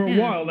logos. So for a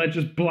while, they're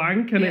just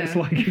blank, and it's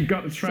like you've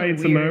got the train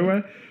to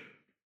nowhere.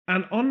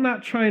 And on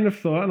that train of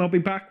thought, and I'll be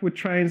back with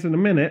trains in a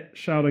minute,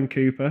 Sheldon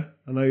Cooper,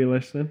 I know you're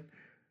listening.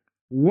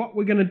 What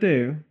we're going to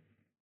do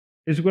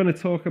is we're going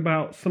to talk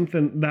about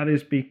something that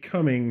is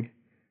becoming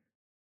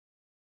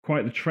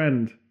quite the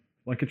trend,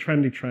 like a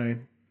trendy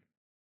train.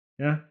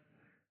 Yeah?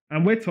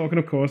 And we're talking,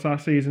 of course, our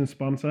season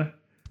sponsor.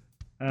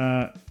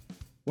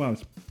 Well,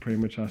 it's pretty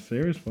much our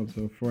series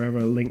sponsor, forever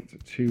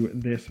linked to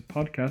this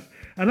podcast.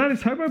 And that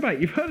is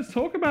Hobobait. You've heard us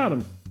talk about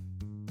them.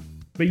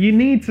 But you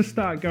need to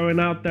start going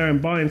out there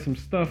and buying some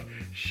stuff,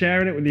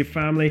 sharing it with your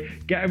family,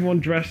 get everyone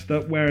dressed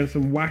up, wearing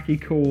some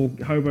wacky, cool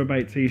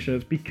Hobobait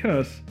t-shirts,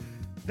 because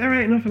there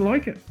ain't nothing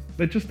like it.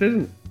 There just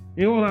isn't.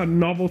 You all had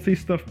novelty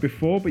stuff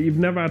before, but you've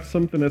never had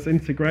something that's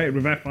integrated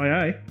with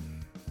FIA.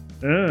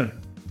 Yeah.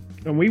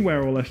 And we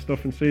wear all this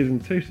stuff in season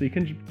 2, so you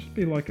can just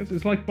be like us.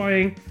 It's like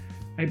buying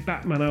a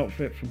Batman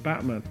outfit for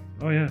Batman.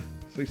 Oh yeah,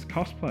 so it's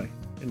cosplay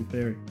in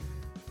theory.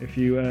 If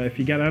you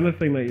get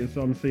anything that is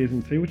on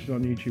season 2, which is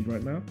on YouTube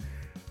right now,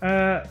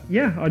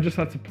 yeah, I just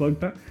had to plug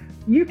that.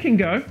 You can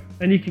go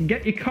and you can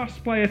get your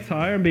cosplay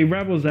attire and be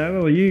Rebel Zen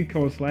or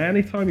Unicorn Slayer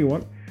anytime you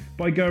want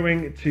by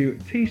going to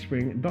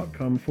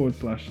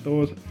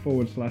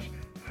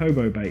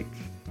teespring.com/stores/Hobobait.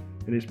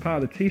 It is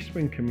part of the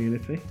Teespring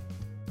community,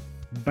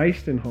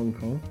 based in Hong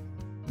Kong.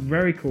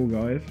 Very cool,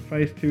 guys.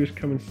 Phase 2 is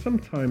coming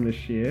sometime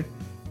this year.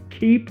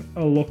 Keep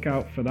a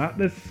lookout for that.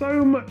 There's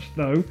so much,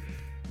 though,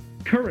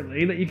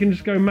 currently that you can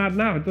just go mad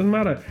now. It doesn't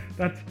matter.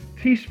 That's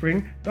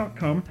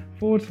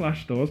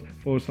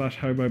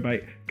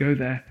teespring.com/stores/Hobobait. Go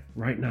there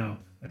right now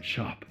and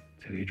shop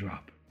till you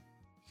drop.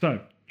 So,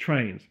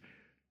 trains.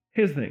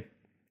 Here's the thing.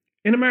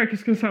 In America,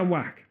 it's going to sound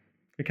whack,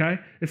 okay?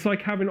 It's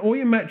like having all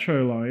your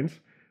metro lines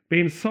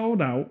being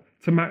sold out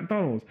to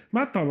McDonald's.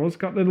 McDonald's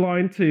got the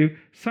line to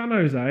San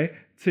Jose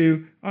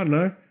to, I don't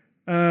know,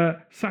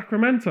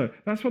 Sacramento.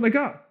 That's what they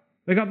got.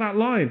 They got that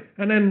line.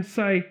 And then,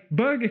 say,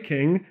 Burger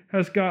King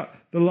has got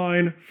the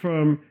line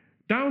from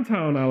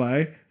downtown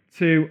LA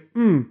to,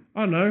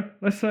 I don't know,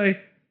 let's say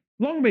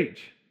Long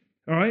Beach.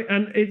 All right?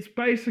 And it's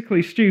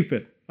basically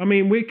stupid. I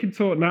mean, we could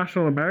talk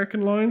national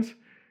American lines,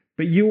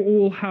 but you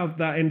all have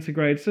that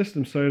integrated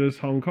system. So does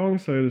Hong Kong,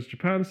 so does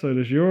Japan, so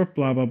does Europe,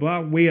 blah, blah,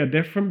 blah. We are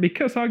different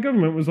because our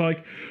government was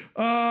like,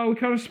 oh, we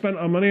kind of spent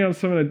our money on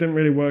something that didn't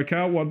really work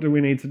out. What do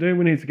we need to do?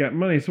 We need to get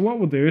money. So what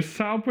we'll do is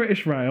sell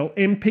British Rail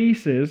in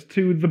pieces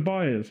to the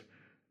buyers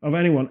of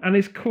anyone. And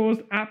it's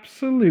caused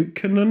absolute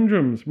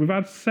conundrums. We've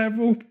had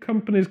several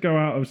companies go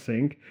out of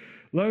sync.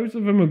 Loads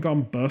of them have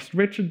gone bust.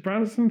 Richard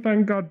Branson,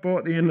 thank God,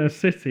 bought the inner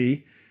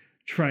city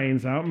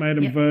trains out, made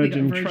them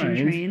Virgin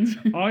trains.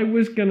 I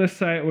was going to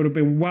say it would have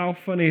been well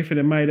funny if it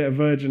had made it a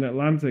Virgin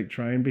Atlantic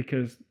train,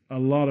 because a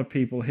lot of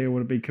people here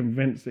would be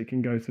convinced it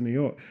can go to New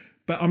York.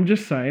 But I'm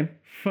just saying,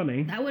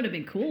 funny. That would have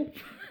been cool.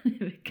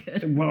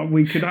 Good. Well,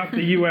 we could have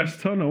the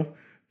US tunnel,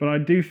 but I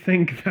do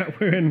think that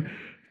we're in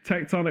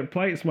tectonic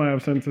plates, might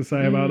have something to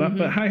say about that.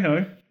 But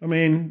hey-ho, I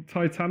mean,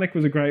 Titanic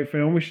was a great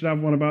film. We should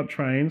have one about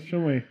trains,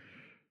 shouldn't we?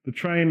 The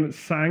train that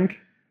sank.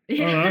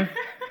 Yeah. I don't know.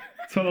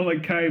 Tunnel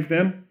that caved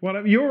in. What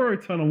a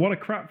Eurotunnel, what a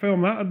crap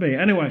film that would be.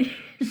 Anyway,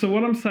 so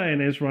what I'm saying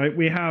is, right,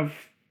 we have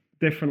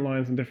different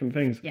lines and different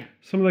things. Yeah.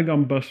 Some of them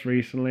gone bust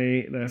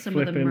recently. They're Some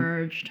flipping. of them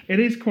merged. It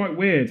is quite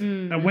weird.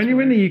 And when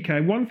you're in the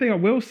UK, one thing I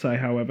will say,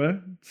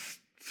 however,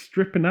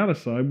 stripping that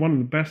aside, one of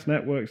the best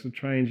networks of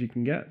trains you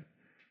can get.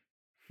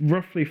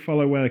 Roughly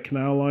follow where the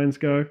canal lines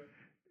go.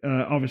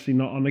 Obviously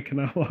not on the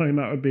canal line.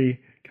 That would be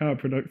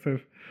counterproductive.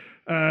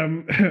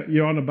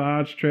 You're on a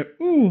barge trip.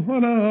 Ooh, oh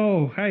no,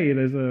 oh, hey,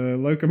 there's a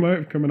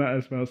locomotive coming at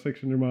us about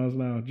 600 miles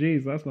an hour.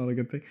 Geez, that's not a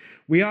good thing.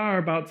 We are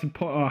about to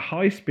put our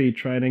high-speed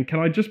train in. Can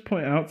I just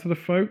point out to the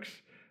folks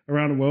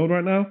around the world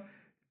right now,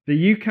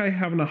 the UK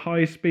having a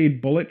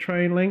high-speed bullet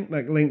train link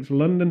that links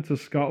London to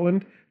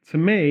Scotland, to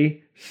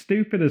me,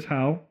 stupid as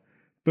hell,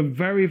 but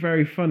very,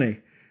 very funny.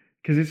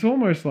 Because it's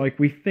almost like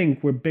we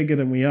think we're bigger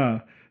than we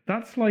are.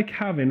 That's like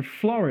having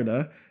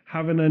Florida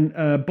having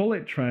a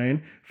bullet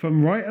train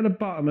from right at the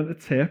bottom at the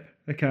tip,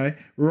 okay,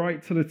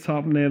 right to the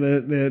top near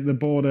the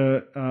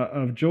border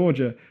of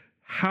Georgia.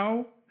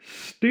 How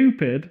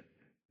stupid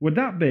would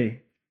that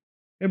be?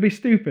 It'd be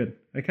stupid,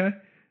 okay?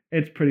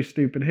 It's pretty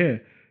stupid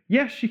here.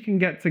 Yes, you can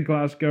get to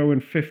Glasgow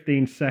in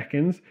 15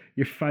 seconds,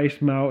 your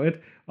face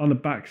melted on the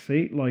back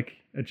seat like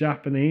a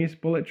Japanese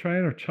bullet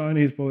train or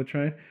Chinese bullet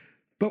train.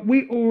 But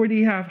we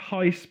already have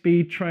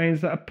high-speed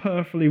trains that are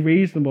perfectly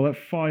reasonable at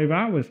 5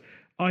 hours.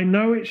 I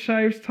know it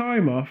shaves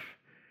time off,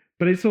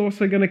 but it's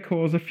also going to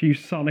cause a few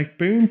sonic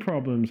boom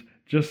problems.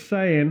 Just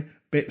saying,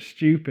 bit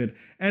stupid.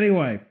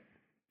 Anyway,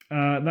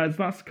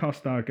 that's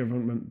cost our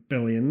government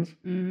billions.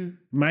 Mm-hmm.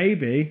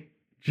 Maybe,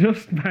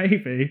 just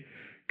maybe,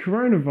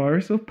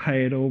 coronavirus will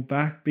pay it all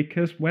back,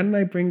 because when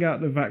they bring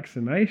out the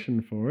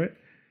vaccination for it,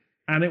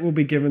 and it will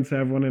be given to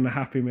everyone in a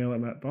Happy Meal at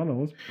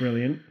McDonald's,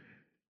 brilliant,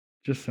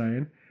 just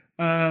saying,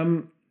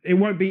 it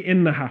won't be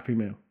in the Happy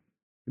Meal.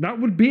 That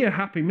would be a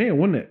Happy Meal,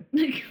 wouldn't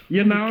it?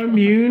 You're now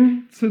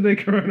immune to the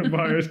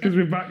coronavirus because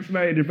we've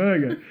vaccinated your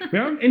burger. We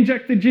haven't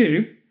injected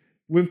you.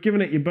 We've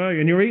given it your burger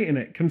and you're eating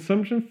it.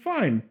 Consumption,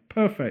 fine,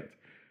 perfect.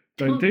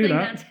 Don't do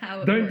that. That's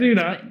how it Don't works, do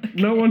that. but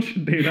okay. No one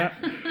should do that.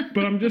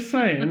 But I'm just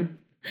saying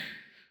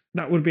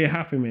that would be a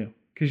Happy Meal,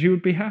 because you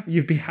would be happy.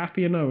 You'd be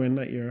happier knowing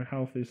that your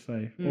health is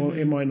safe. Or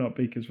it might not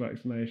be, because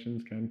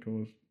vaccinations can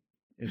cause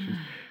issues.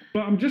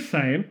 But I'm just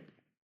saying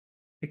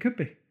it could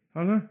be. I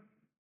don't know.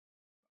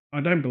 I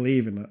don't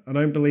believe in it. I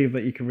don't believe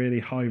that you can really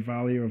high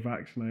value a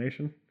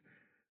vaccination.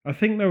 I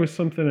think there was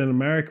something in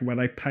America where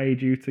they paid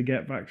you to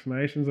get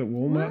vaccinations at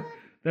Walmart. What?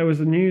 There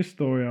was a news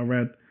story I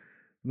read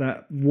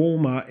that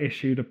Walmart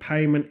issued a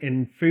payment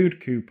in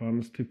food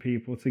coupons to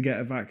people to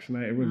get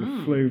vaccinated with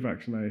a flu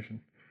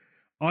vaccination.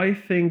 I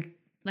think...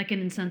 Like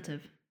an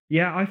incentive.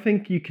 Yeah, I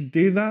think you could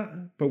do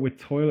that, but with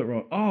toilet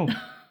roll. Oh,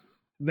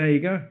 there you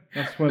go.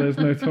 That's why there's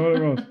no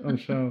toilet rolls on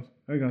shelves.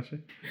 I got you.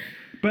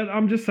 But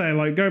I'm just saying,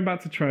 like, going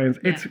back to trains,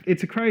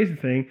 it's a crazy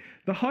thing.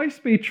 The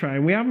high-speed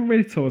train, we haven't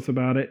really talked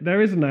about it.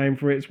 There is a name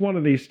for it. It's one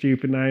of these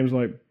stupid names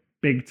like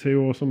Big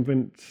Two or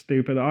something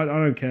stupid. I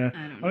don't care.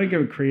 I don't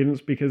give it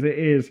credence, because it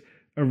is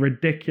a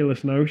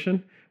ridiculous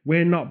notion.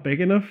 We're not big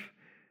enough.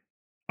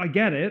 I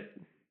get it.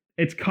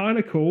 It's kind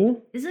of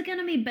cool. Is it going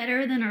to be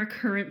better than our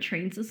current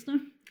train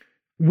system?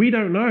 We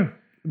don't know,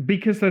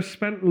 because they've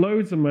spent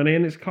loads of money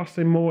and it's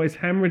costing more. It's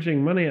hemorrhaging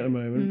money at the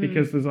moment,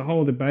 because there's a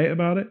whole debate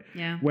about it.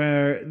 Yeah.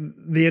 Where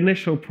the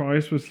initial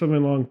price was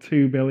something along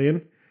 $2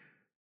 billion.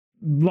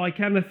 Like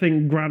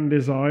anything grand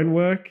design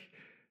work,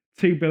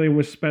 $2 billion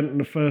was spent in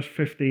the first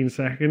 15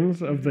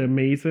 seconds of the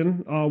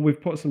meeting. Oh, we've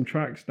put some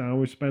tracks down,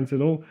 we've spent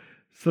it all.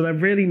 So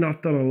they've really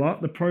not done a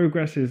lot. The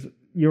progress is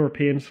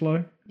European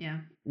slow. Yeah.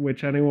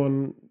 Which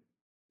anyone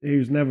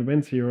who's never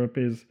been to Europe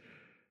is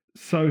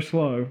so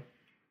slow.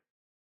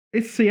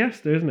 It's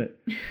siesta, isn't it?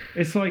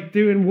 It's like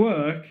doing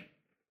work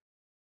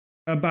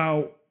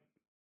about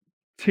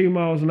 2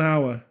 miles an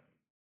hour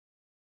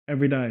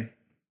every day.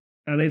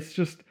 And it's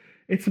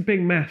a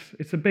big mess.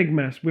 It's a big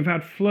mess. We've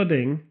had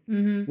flooding,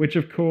 which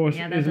of course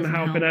isn't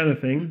helping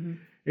anything.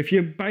 If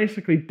you're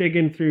basically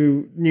digging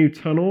through new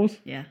tunnels,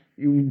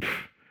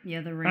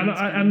 the rain.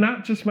 And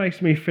that just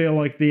makes me feel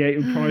like the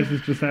price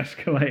has just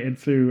escalated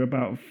to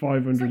about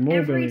 500 more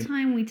every billion.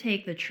 time we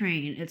take the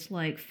train, it's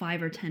like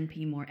 5 or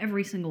 10p more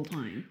every single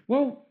time.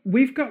 Well,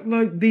 we've got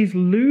like these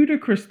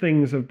ludicrous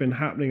things have been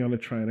happening on the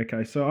train.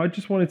 Okay, so I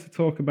just wanted to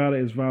talk about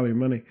it as value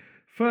money.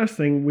 First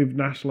thing, we've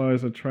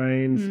nationalised the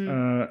trains.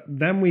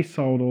 Then we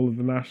sold all of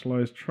the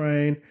nationalised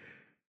train,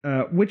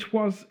 which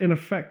was in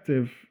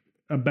effective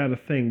a better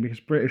thing, because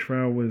British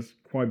Rail was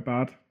quite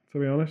bad, to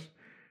be honest.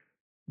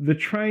 The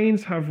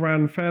trains have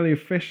ran fairly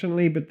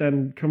efficiently, but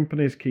then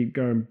companies keep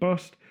going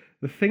bust.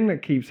 The thing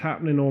that keeps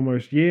happening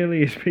almost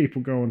yearly is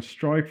people go on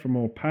strike for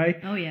more pay.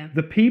 Oh, yeah.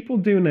 The people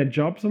doing their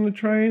jobs on the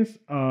trains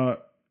are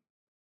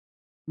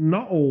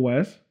not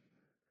always,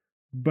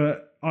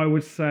 but I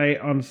would say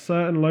on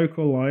certain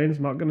local lines,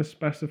 not going to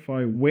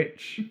specify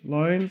which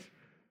lines,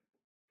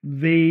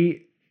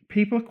 the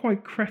people are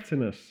quite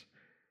cretinous.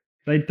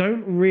 They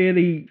don't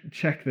really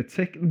check the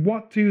ticket.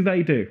 What do?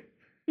 They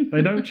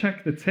don't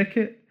check the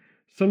ticket.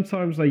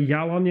 Sometimes they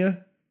yell on you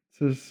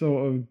to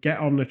sort of get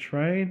on the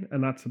train,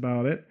 and that's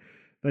about it.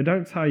 They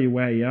don't tell you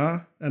where you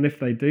are, and if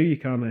they do, you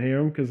can't hear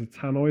them, because the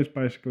tannoy's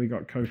basically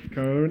got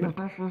Coca-Cola in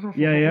it.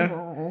 Yeah.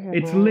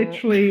 It's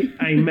literally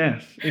a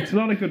mess. It's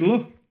not a good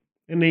look.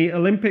 In the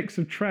Olympics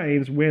of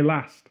trains, we're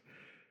last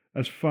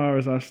as far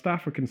as our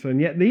staff are concerned.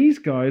 Yet these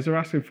guys are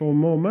asking for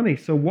more money.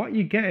 So what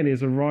you're getting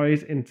is a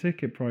rise in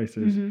ticket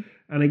prices.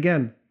 And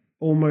again,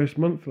 almost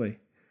monthly.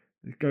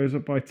 It goes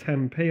up by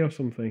 10p or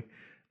something.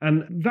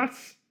 And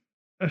that's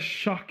a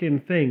shocking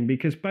thing,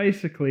 because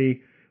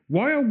basically,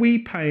 why are we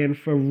paying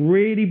for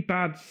really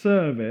bad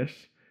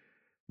service?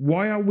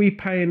 Why are we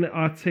paying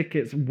our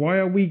tickets? Why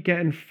are we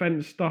getting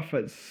fenced off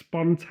at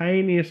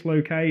spontaneous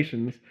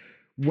locations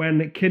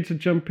when kids are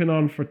jumping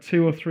on for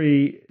 2 or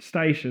 3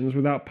 stations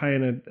without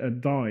paying a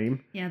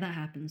dime. Yeah, that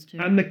happens too.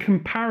 And the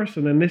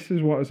comparison, and this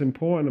is what is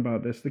important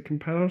about this, the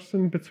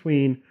comparison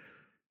between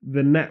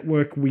the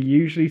network we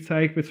usually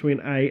take between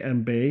A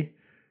and B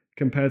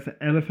compared to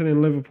anything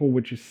in Liverpool,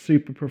 which is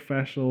super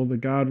professional. The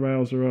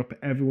guardrails are up,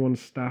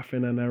 everyone's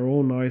staffing, and they're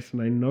all nice,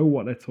 and they know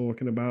what they're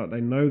talking about.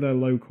 They know their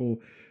local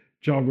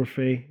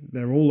geography.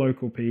 They're all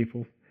local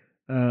people.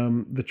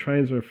 The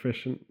trains are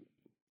efficient,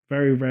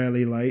 very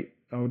rarely late,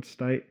 I would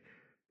state.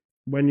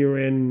 When you're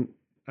in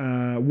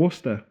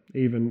Worcester,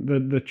 even,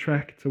 the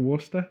trek to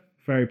Worcester,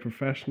 very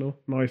professional,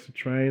 nicer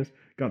trains,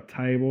 got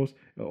tables,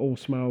 it all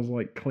smells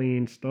like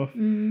clean stuff.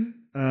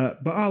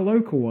 But our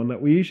local one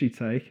that we usually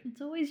take,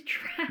 it's always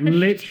trash.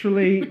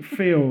 Literally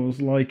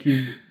feels like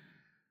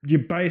you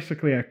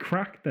basically are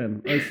cracked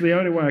then. That's the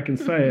only way I can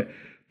say it.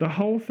 The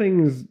whole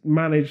thing's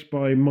managed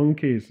by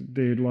monkeys,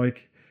 dude.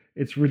 Like,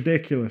 it's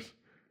ridiculous.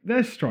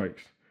 There's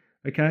strikes,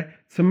 okay?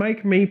 To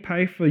make me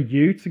pay for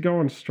you to go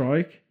on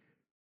strike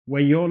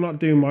when you're not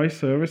doing my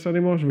service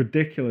anymore is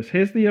ridiculous.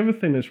 Here's the other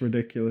thing that's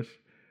ridiculous.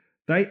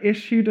 They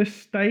issued a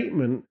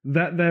statement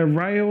that their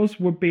rails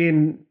were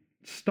being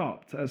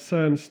stopped at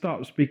certain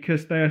stops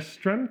because they are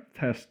strength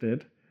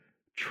tested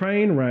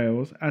train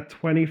rails at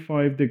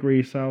 25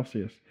 degrees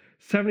Celsius,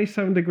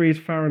 77 degrees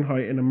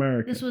Fahrenheit in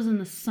America. This was in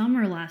the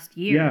summer last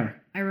year. Yeah.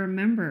 I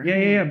remember.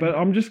 Yeah. But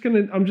I'm just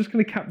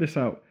gonna cap this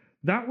out.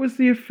 That was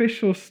the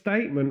official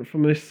statement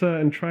from this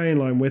certain train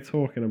line we're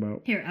talking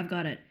about. Here, I've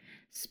got it.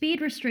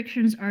 Speed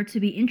restrictions are to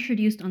be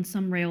introduced on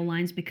some rail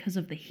lines because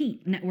of the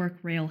heat, Network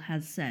Rail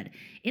has said.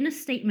 In a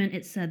statement,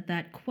 it said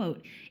that,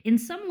 quote, in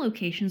some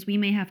locations, we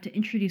may have to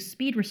introduce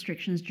speed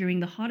restrictions during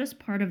the hottest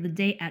part of the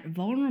day at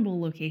vulnerable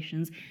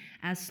locations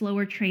as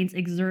slower trains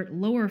exert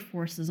lower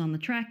forces on the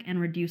track and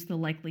reduce the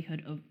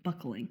likelihood of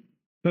buckling.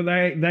 But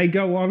they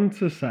go on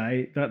to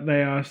say that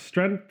they are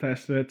strength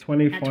tested at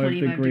 25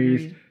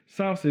 degrees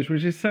Celsius,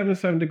 which is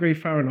 77 degrees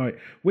Fahrenheit,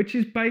 which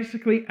is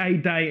basically a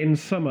day in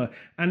summer.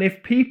 And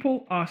if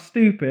people are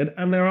stupid,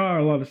 and there are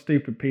a lot of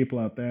stupid people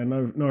out there,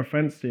 no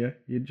offense to you,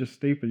 you're just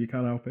stupid, you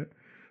can't help it.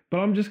 But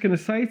I'm just going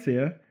to say to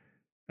you,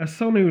 as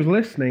someone who was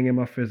listening in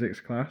my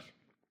physics class,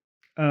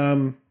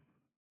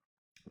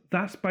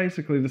 that's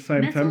basically the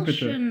same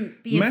temperature.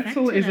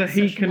 Metal is a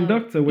heat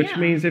conductor, which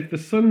means if the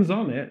sun's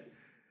on it,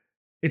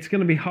 it's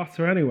going to be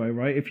hotter anyway,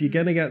 right? If you're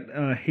going to get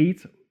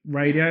heat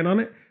radiating on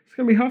it, it's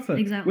going to be hotter.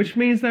 Exactly. Which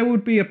means there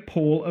would be a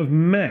pool of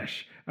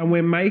mesh. And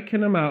we're making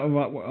them out of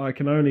what I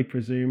can only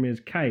presume is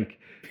cake.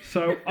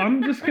 So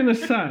I'm just going to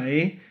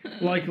say,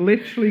 like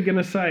literally going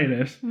to say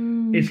this,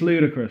 it's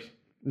ludicrous.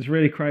 It's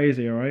really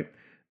crazy, all right?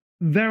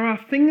 There are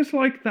things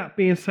like that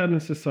being said in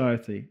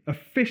society,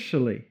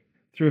 officially,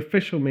 through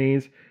official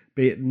means,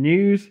 be it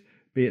news,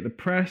 be it the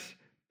press,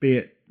 be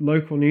it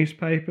local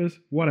newspapers,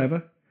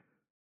 whatever.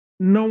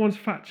 No one's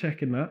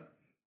fact-checking that.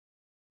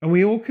 And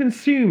we all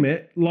consume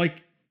it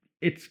like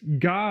it's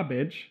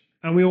garbage,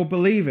 and we all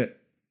believe it.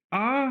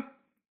 Our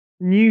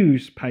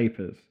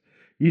newspapers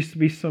used to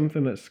be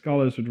something that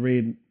scholars would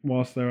read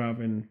whilst they're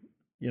having,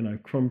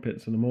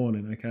 crumpets in the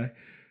morning, okay?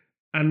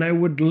 And they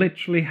would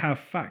literally have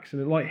facts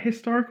in it, like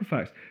historical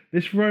facts.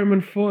 This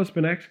Roman fort has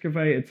been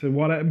excavated to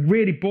whatever,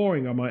 really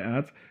boring, I might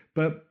add,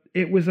 but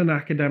it was an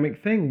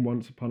academic thing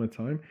once upon a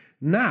time.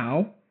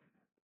 Now,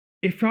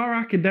 if our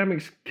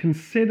academics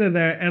consider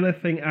there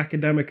anything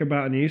academic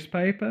about a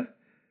newspaper,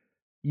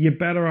 you're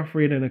better off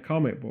reading a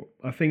comic book.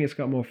 I think it's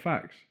got more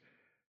facts.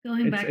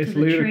 Going back to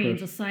the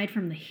trains, aside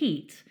from the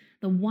heat,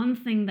 the one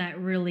thing that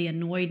really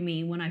annoyed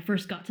me when I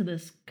first got to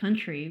this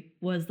country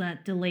was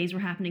that delays were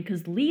happening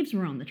because leaves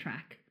were on the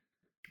track.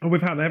 Oh,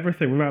 we've had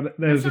everything.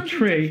 There's a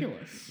tree.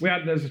 Ridiculous.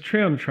 There's a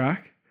tree on the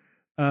track.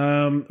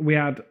 We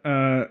had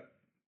a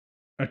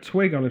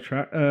twig on the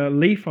track, a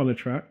leaf on the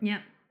track. Yeah.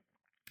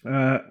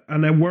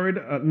 And they're worried,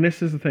 and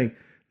this is the thing,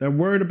 they're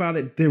worried about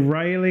it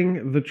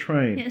derailing the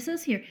train. Yeah, it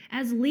says here,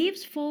 as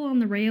leaves fall on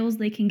the rails,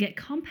 they can get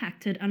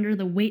compacted under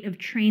the weight of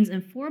trains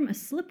and form a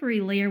slippery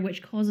layer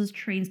which causes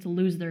trains to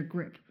lose their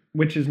grip.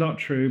 Which is not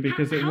true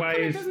because it weighs... How come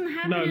it doesn't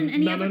happen in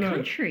any other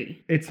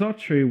country? It's not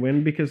true,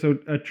 Win, because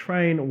a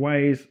train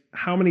weighs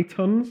how many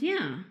tons?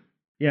 Yeah.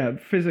 Yeah,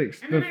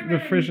 physics,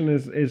 the fission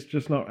is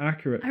just not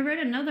accurate. I read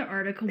another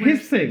article where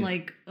it said,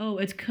 like,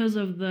 it's because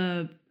of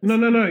the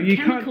you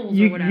chemicals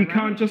can't, or whatever. You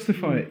can't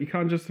justify it. You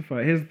can't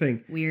justify it. Here's the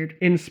thing. Weird.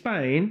 In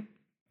Spain,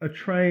 a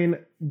train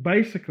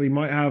basically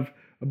might have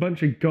a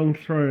bunch of gunk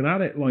thrown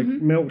at it, like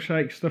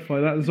milkshakes, stuff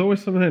like that. There's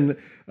always something,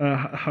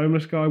 a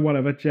homeless guy,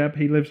 whatever, Jeb,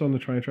 he lives on the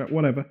train track,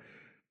 whatever.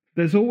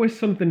 There's always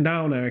something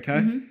down there,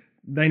 okay?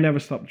 They never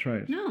stop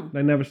trains. No.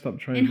 They never stop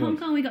trains. In Hong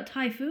Kong, we got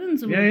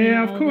typhoons. And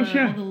of course.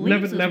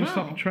 Never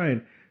stop a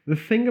train. The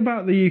thing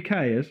about the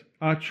UK is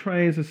our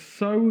trains are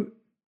so...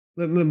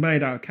 They're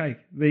made out of cake.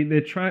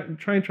 The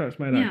train tracks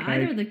made out of cake. Yeah,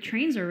 either the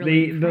trains are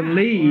really the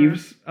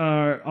leaves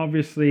are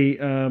obviously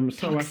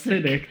so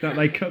acidic that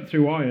they cut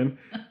through iron.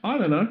 I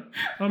don't know.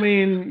 I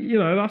mean,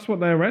 that's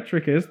what their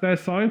rhetoric is. Their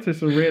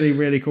scientists are really,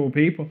 really cool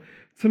people.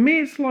 To me,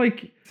 it's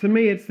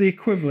the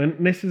equivalent.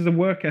 And this is the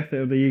work ethic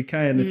of the UK,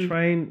 and the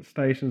train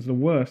stations are the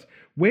worst.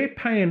 We're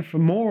paying for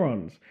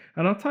morons,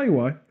 and I'll tell you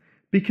why.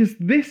 Because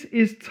this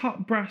is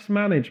top brass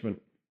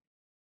management.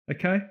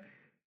 Okay,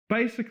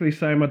 basically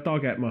saying my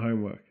dog ate my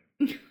homework.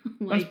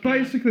 That's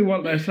basically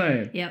what they're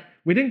saying. Yep.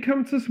 We didn't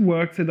come to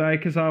work today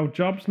because our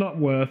job's not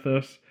worth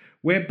us.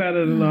 We're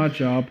better than our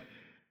job.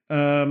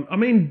 I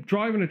mean,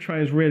 driving a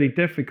train is really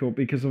difficult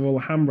because of all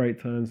the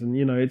handbrake turns, and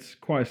it's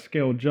quite a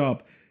skilled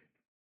job.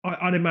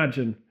 I'd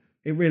imagine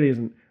it really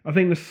isn't. I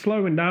think the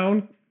slowing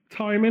down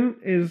timing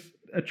is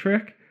a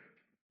trick.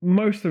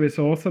 Most of it's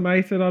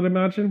automated, I'd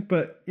imagine,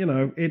 but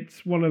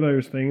it's one of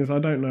those things. I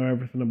don't know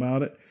everything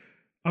about it.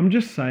 I'm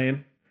just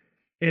saying,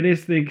 it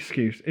is the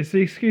excuse. It's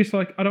the excuse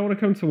like, I don't want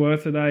to come to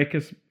work today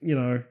because,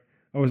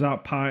 I was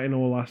out partying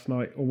all last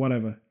night or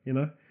whatever,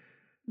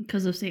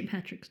 Because of St.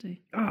 Patrick's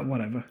Day.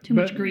 Whatever. Too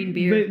much green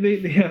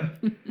beer.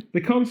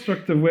 The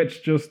construct of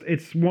which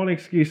it's one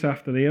excuse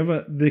after the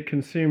other. The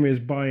consumer is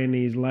buying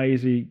these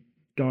lazy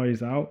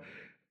guys out.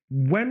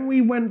 When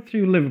we went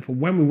through Liverpool,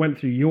 when we went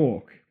through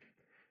York,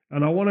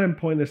 and I want to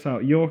point this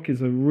out, York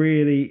is a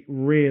really,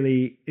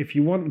 really, if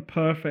you want the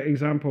perfect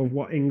example of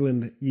what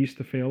England used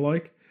to feel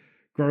like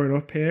growing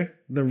up here,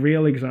 the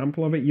real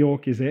example of it,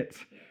 York is it.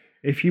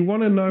 If you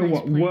want to know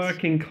what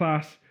working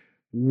class,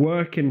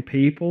 working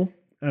people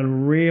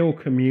and real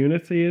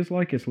community is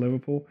like, it's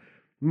Liverpool.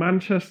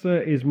 Manchester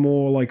is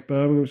more like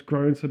Birmingham. It's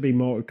grown to be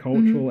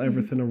multicultural,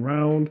 everything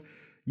around.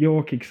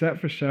 York, except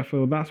for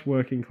Sheffield, that's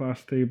working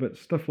class too, but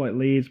stuff like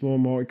Leeds, more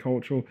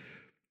multicultural.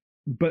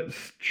 But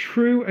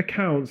true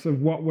accounts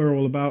of what we're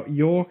all about,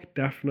 York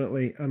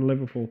definitely, and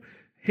Liverpool.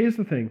 Here's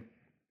the thing.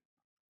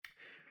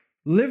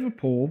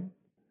 Liverpool,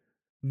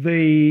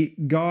 the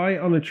guy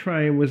on the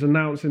train was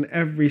announcing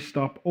every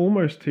stop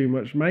almost too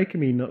much,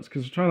 making me nuts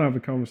because I was trying to have a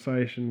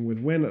conversation with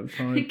Win at the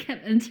time. It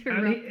kept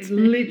interrupting.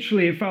 And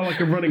it felt like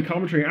a running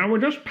commentary. And we're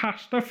just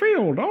past the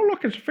field. Oh,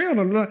 look, it's a field.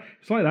 And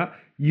it's like that.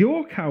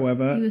 York,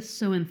 however... He was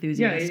so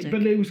enthusiastic. Yeah,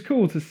 but it was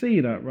cool to see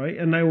that, right?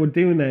 And they were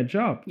doing their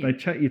job. Yeah. They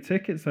checked your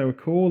tickets. They were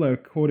cool. They were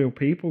cordial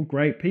people,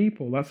 great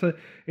people.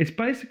 It's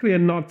basically a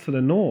nod to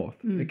the north,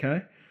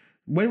 okay?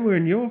 When we're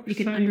in York, you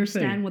can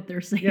understand what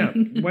they're saying. Yeah,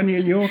 when you're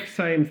in York,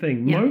 same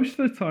thing. Yeah. Most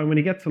of the time, when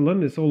you get to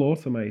London, it's all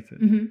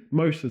automated.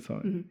 Most of the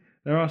time.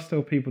 There are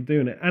still people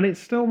doing it. And it's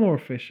still more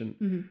efficient,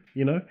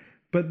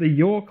 But the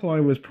York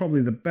line was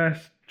probably the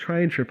best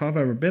train trip I've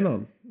ever been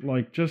on.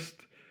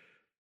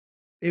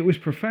 It was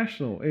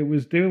professional. It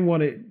was doing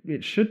what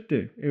it should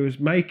do. It was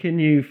making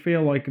you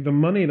feel like the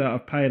money that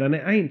I've paid, and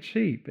it ain't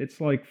cheap.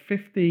 It's like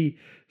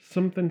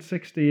 50-something,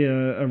 60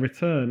 a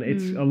return.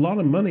 It's a lot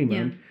of money,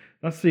 man. Yeah.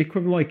 That's the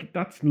equivalent,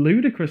 that's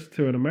ludicrous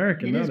to an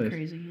American. It is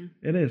crazy,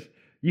 yeah. It is.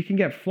 You can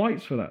get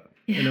flights for that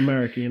in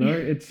America,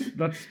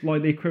 That's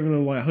like the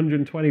equivalent of like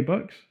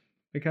 $120.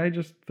 Okay,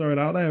 just throw it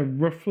out there,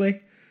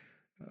 roughly.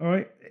 All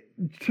right.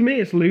 To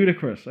me, it's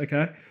ludicrous,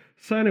 okay?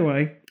 So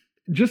anyway...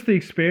 just the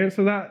experience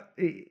of that,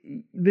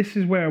 this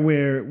is where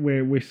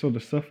we sort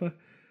of suffer,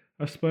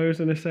 I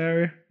suppose, in this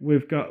area.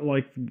 We've got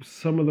like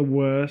some of the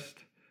worst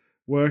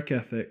work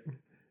ethic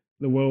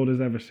the world has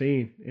ever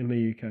seen in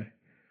the UK.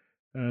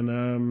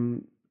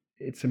 And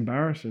it's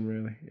embarrassing,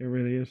 really. It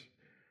really is.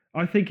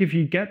 I think if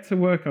you get to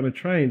work on a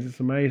train, it's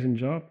an amazing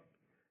job.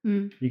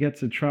 You get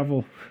to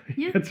travel.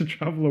 You get to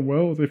travel the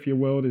world if your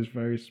world is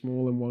very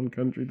small and one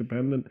country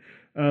dependent.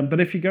 But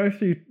if you go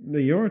through the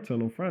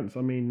Eurotunnel, France,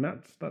 I mean,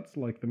 that's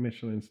like the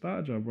Michelin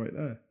star job right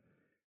there.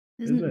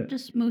 Isn't it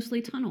just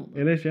mostly tunnel,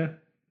 though? It is, yeah.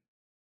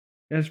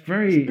 It's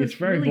very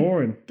really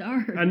boring.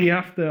 Dark. And you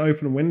have to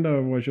open a window,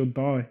 otherwise you'll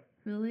die.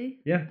 Really?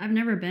 Yeah. I've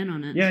never been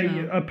on it. Yeah,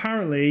 so.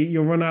 Apparently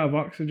you'll run out of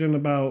oxygen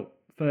about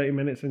 30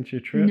 minutes into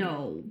your trip.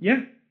 No.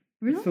 Yeah.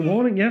 Really? It's a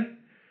warning, yeah.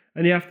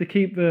 And you have to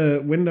keep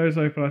the windows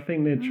open. I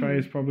think the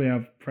trays probably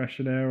have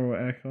pressured air or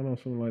aircon or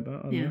something like that.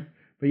 I don't know.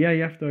 But yeah,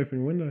 you have to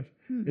open windows.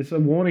 It's a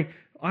warning.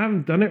 I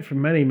haven't done it for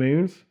many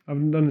moons. I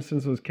haven't done it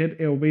since I was a kid.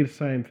 It'll be the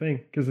same thing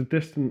because the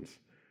distance,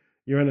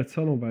 you're in a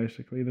tunnel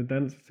basically. The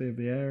density of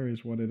the air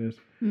is what it is.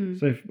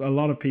 So if a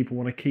lot of people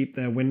want to keep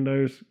their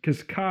windows,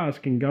 because cars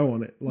can go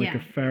on it like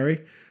a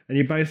ferry, and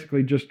you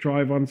basically just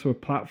drive onto a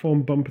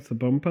platform bumper to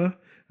bumper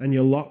and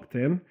you're locked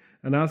in.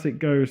 And as it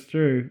goes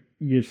through,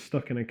 you're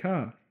stuck in a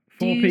car.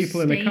 Four people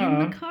in the car. Do you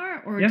stay in the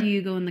car or do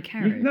you go in the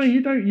carriage? No,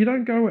 you don't. You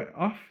don't go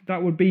off.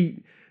 That would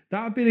be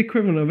the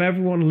equivalent of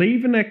everyone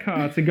leaving their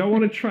car to go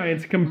on a train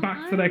to come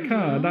back to their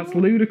car. That's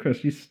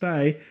ludicrous. You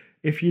stay.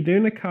 If you're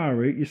doing a car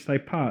route, you stay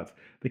parked.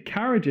 The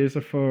carriages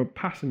are for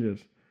passengers.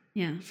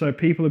 Yeah. So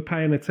people are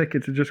paying a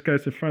ticket to just go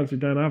to France who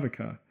don't have a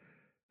car.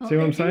 See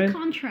what I'm saying? In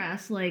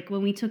contrast, like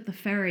when we took the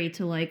ferry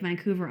to like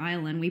Vancouver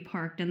Island, we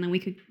parked and then we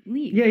could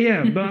leave.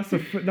 Yeah, but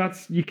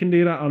that's you can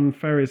do that on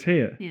ferries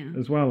here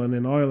as well, and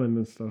in Ireland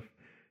and stuff.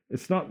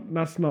 That's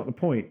not the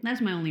point. That's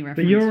my only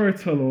reference. The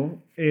Eurotunnel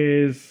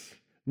is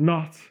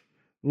not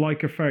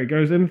like a ferry. It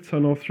goes in the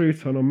tunnel, through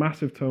tunnel,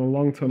 massive tunnel,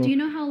 long tunnel. Do you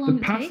know how long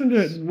the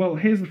passenger takes? Well,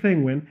 here's the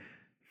thing, Win.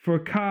 For a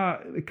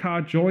car, the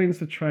car joins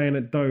the train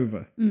at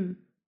Dover.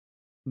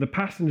 The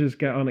passengers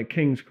get on at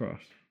King's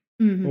Cross.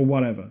 or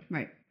whatever.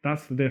 Right.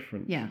 That's the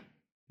difference. Yeah.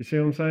 You see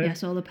what I'm saying? Yeah,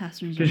 so all the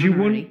passengers are Because you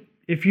already. wouldn't,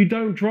 if you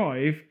don't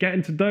drive,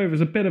 getting to Dover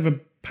is a bit of a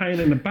pain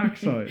in the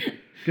backside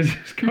because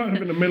it's kind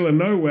of in the middle of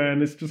nowhere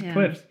and it's just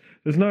cliffs.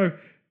 There's no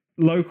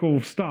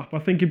local stop. I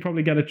think you'd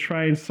probably get a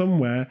train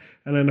somewhere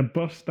and then a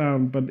bus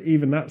down, but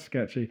even that's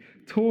sketchy.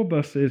 Tour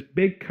buses,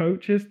 big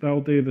coaches, they'll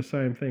do the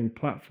same thing,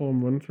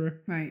 platform run through.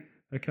 Right.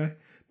 Okay.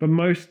 But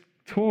most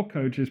tour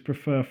coaches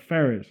prefer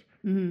ferries,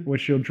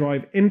 which you'll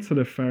drive into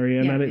the ferry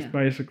and then it's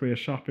basically a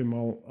shopping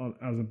mall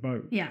as a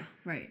boat. Yeah,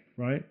 right.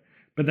 Right.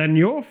 But then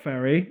your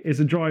ferry is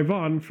a drive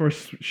on for a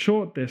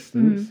short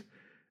distance,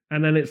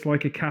 and then it's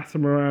like a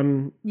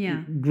catamaran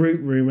group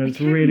room, and it's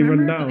really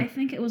run down. But I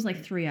think it was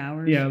like 3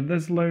 hours. Yeah,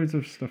 there's loads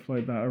of stuff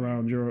like that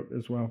around Europe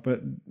as well.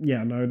 But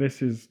yeah, no,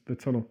 this is the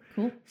tunnel.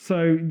 Cool.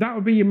 So that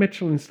would be your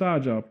Michelin star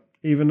job,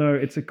 even though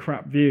it's a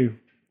crap view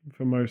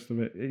for most of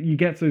it. You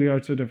get to go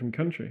to a different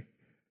country.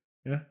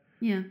 Yeah.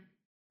 Yeah.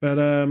 But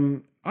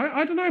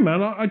I don't know,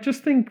 man. I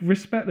just think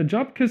respect the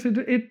job because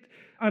it.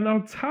 And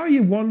I'll tell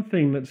you one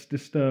thing that's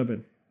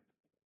disturbing.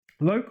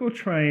 Local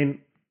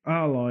train,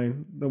 our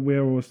line that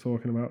we're always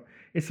talking about,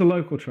 it's a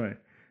local train.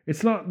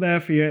 It's not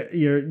there for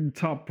your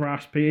top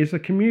brass people. It's a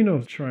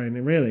communal train,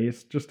 really.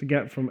 It's just to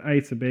get from A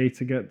to B,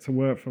 to get to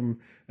work from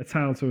a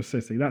town to a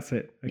city. That's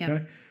it, okay?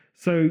 Yep.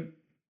 So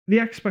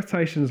the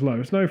expectation is low.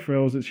 It's no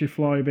frills. It's your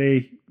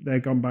Flybe. They're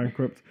gone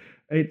bankrupt.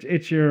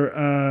 It's your,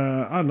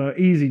 I don't know,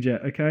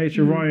 EasyJet, okay? It's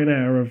your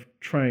Ryanair of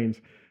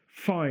trains.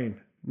 Fine.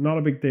 Not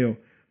a big deal.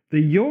 The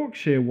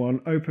Yorkshire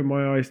one opened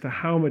my eyes to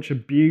how much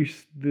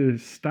abuse the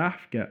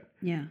staff get.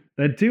 Yeah.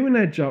 They're doing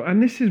their job.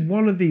 And this is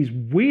one of these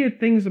weird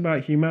things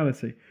about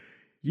humanity.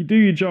 You do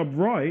your job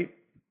right,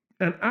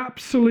 and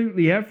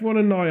absolutely everyone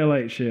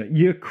annihilates you.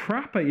 You're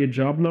crap at your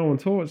job, no one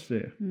talks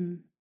to you.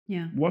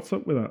 Yeah. What's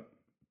up with that?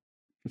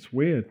 It's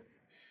weird.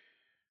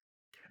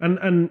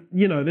 And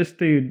you know, this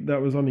dude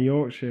that was on the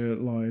Yorkshire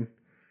line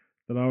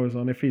that I was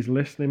on, if he's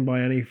listening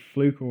by any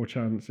fluke or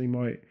chance, he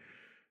might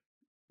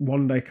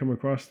one day come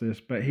across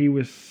this, but he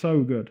was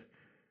so good,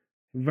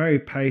 very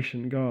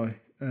patient guy.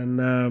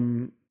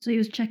 And so he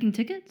was checking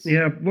tickets.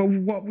 Yeah, well,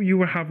 what you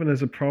were having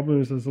as a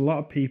problem is there's a lot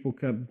of people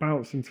kept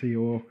bouncing to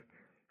York,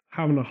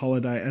 having a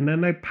holiday, and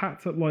then they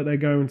packed up like they're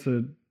going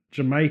to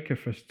Jamaica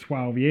for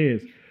 12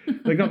 years.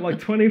 They got like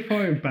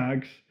 25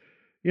 bags,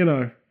 you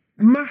know,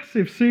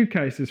 massive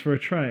suitcases for a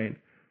train,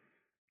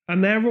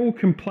 and they're all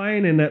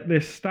complaining that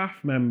this staff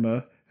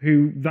member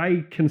who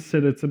they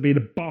consider to be the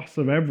boss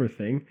of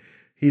everything,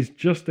 he's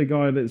just a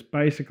guy that's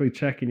basically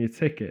checking your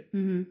ticket,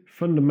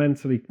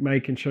 fundamentally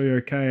making sure you're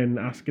okay and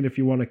asking if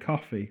you want a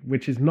coffee,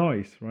 which is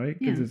nice, right?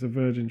 Because it's a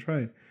Virgin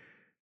train.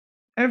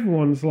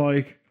 Everyone's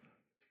like,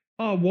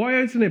 oh,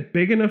 why isn't it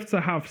big enough to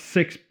have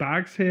 6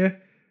 bags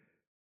here?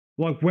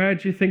 Like, where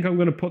do you think I'm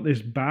going to put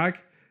this bag?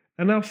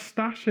 And they'll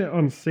stash it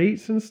on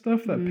seats and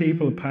stuff that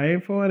people are paying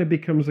for, and it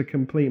becomes a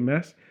complete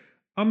mess.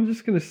 I'm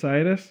just going to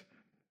say this.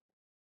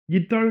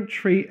 You don't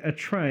treat a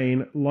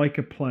train like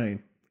a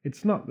plane.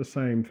 It's not the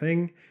same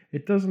thing.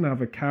 It doesn't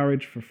have a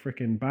carriage for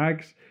freaking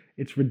bags.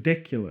 It's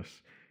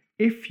ridiculous.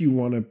 If you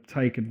want to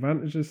take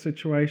advantage of the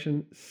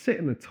situation, sit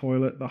in the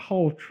toilet the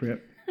whole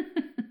trip.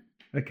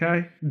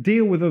 Okay?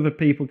 Deal with other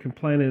people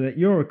complaining that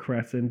you're a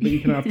cretin, but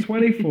you can have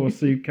 24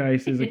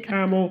 suitcases, a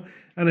camel,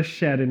 and a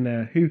shed in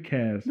there. Who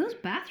cares? Those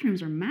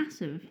bathrooms are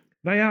massive.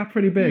 They are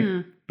pretty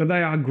big, but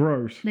they are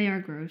gross. They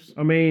are gross.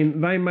 I mean,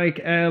 they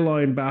make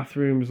airline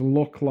bathrooms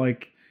look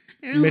like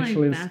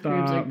Michelin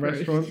star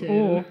restaurants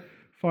or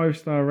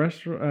 5-star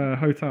restaurant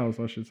hotels,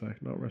 I should say,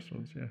 not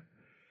restaurants. Yeah.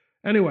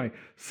 Anyway,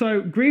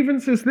 so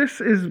grievances.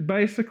 This is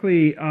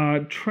basically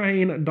a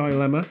train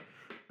dilemma.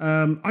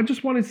 I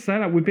just wanted to say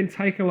that we've been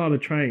taking a lot of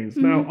trains.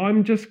 Now,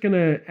 I'm just going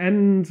to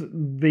end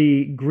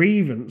the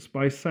grievance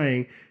by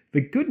saying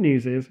the good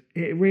news is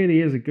it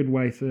really is a good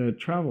way to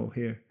travel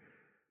here.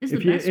 It's the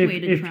best way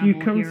to travel if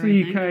you come here, to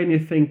the UK and you're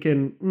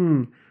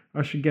thinking,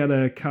 I should get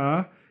a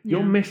car,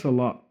 you'll miss a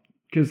lot.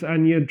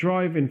 And you're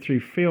driving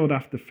through field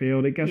after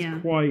field. It gets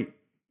quite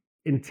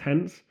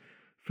intense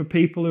for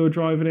people who are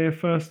driving here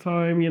first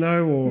time, you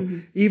know, or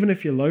even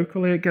if you're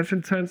local here, it gets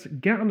intense.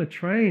 Get on a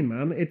train,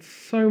 man. It's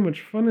so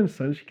much fun in a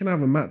sense. You can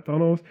have a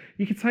McDonald's.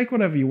 You can take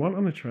whatever you want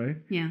on a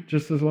train. Yeah.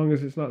 Just as long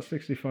as it's not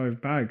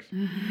 65 bags.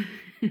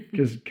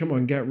 Because, come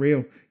on, get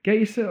real. Get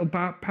your little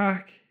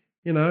backpack,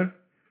 you know.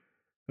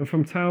 And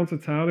from town to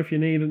town, if you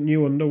need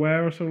new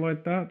underwear or something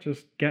like that,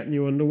 just get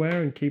new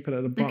underwear and keep it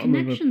at the bottom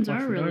of the connections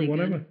are really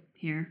good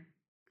here.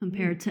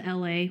 Compared to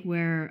LA,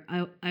 where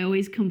I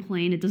always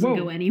complain it doesn't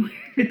go anywhere.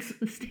 It's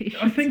the station.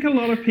 I think a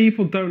lot of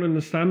people don't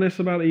understand this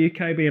about the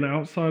UK being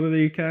outside of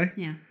the UK.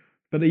 Yeah.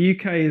 But the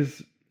UK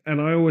is,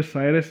 and I always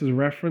say this as a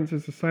reference,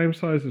 it's the same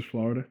size as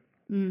Florida.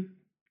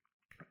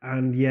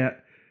 And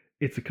yet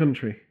it's a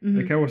country.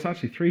 Okay, well, it's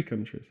actually 3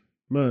 countries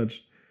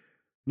merged.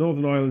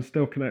 Northern Ireland's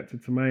still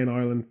connected to main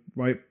Ireland,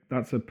 right?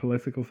 That's a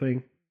political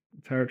thing,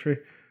 territory.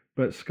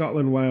 But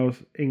Scotland,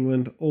 Wales,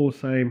 England, all the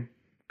same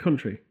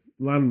country,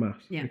 landmass.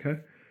 Yeah. Okay.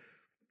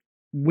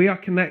 We are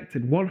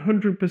connected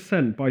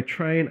 100% by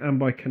train and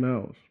by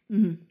canals.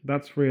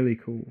 That's really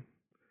cool.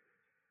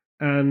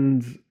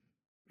 And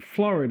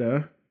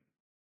Florida,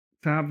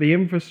 to have the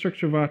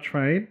infrastructure of our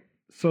train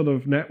sort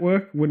of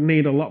network, would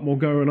need a lot more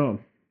going on.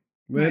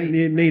 Then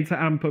you need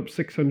to amp up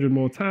 600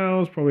 more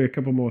towns, probably a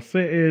couple more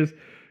cities,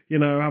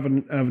 have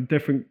a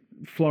different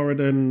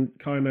Floridan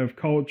kind of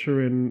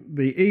culture in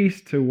the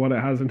east to what it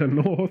has in the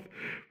north.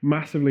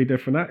 Massively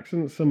different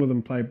accents. Some of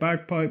them play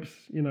bagpipes,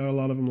 a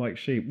lot of them like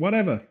sheep,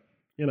 whatever,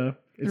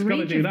 It's got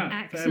to do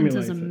that. The range of accents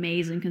is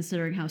amazing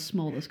considering how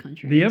small this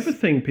country is. The other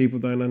thing people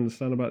don't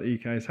understand about the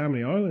UK is how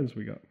many islands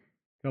we got.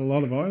 Got a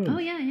lot of islands. Oh,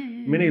 yeah.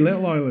 Many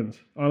little islands.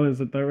 Islands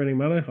that don't really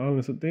matter.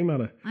 Islands that do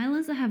matter.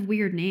 Islands that have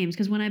weird names.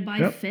 Because when I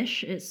buy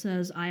fish, it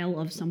says Isle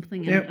of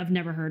something. And I've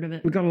never heard of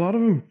it. We've got a lot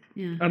of them.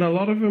 Yeah. And a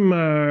lot of them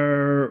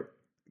are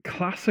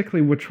classically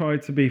were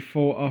tried to be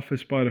fought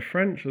office by the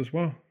French as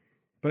well.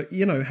 But,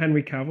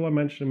 Henry Cavill, I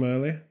mentioned him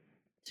earlier.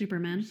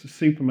 Superman. It's a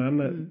Superman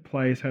that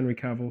plays Henry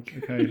Cavill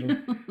occasionally.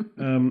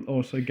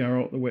 Also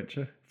Geralt the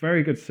Witcher.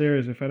 Very good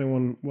series. If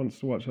anyone wants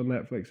to watch on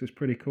Netflix, it's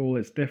pretty cool.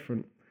 It's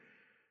different.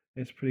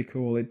 It's pretty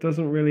cool. It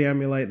doesn't really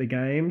emulate the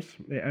games.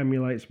 It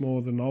emulates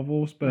more the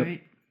novels, but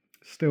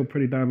still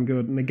pretty damn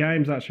good. And the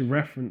games actually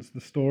reference the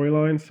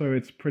storyline, so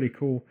it's pretty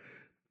cool.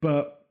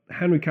 But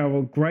Henry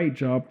Cavill, great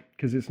job,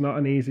 because it's not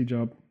an easy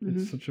job.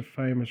 It's such a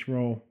famous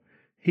role.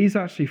 He's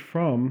actually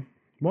from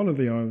one of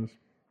the islands.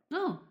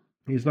 Oh.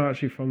 He's not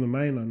actually from the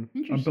mainland.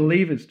 I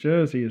believe it's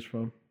Jersey he's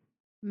from.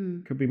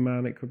 Could be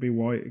Man, it could be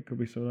White, it could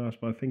be someone else,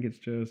 but I think it's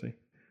Jersey.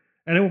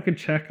 Anyone can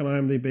check on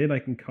IMDb. They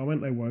can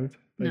comment. They won't.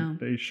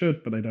 They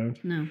should, but they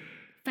don't. No.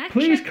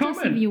 Please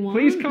comment. If you want.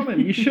 Please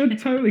comment. You should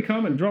totally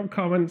comment. Drop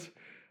comments.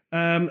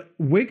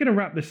 We're going to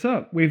wrap this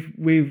up. We've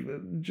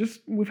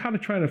had a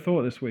train of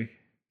thought this week.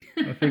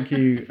 I think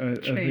you. I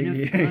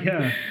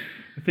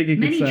think you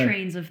could say. Many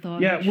trains of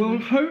thought. Yeah, actually. we'll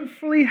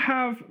hopefully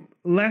have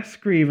less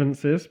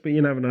grievances, but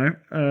you never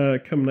know.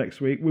 Come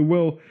next week, we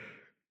will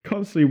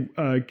constantly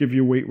give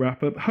you a week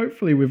wrap up.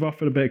 Hopefully, we've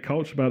offered a bit of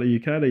culture about the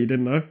UK that you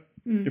didn't know.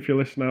 If you're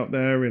listening out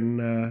there in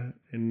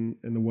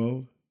the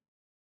world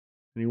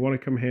and you want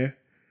to come here,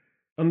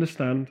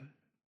 understand.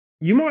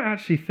 You might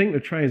actually think the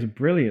trains are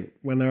brilliant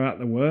when they're at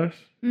the worst.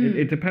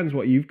 It depends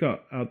what you've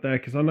got out there,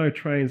 because I know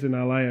trains in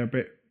LA are a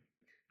bit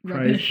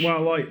crazy.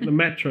 Well, like the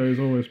metro is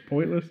almost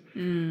pointless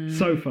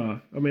so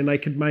far. I mean, they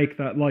could make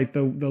that like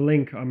the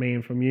link.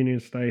 From Union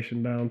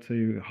Station down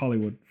to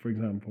Hollywood, for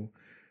example.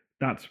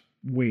 That's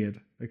weird.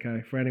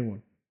 Okay, for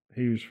anyone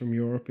who's from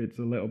Europe, it's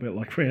a little bit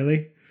like,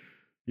 really.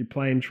 You're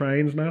playing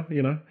trains now,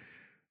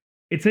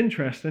 It's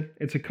interesting.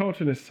 It's a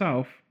culture in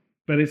itself,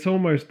 but it's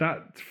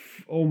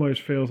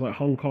almost feels like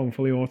Hong Kong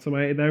fully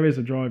automated. There is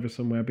a driver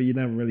somewhere, but you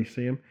never really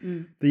see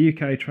him. The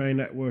UK train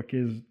network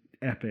is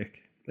epic.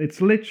 It's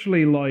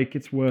literally like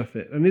it's worth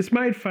it. And it's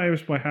made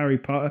famous by Harry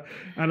Potter.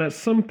 And at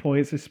some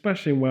points,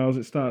 especially in Wales,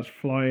 it starts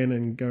flying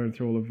and going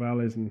through all the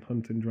valleys and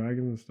hunting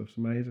dragons and stuff's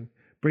amazing.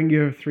 Bring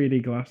your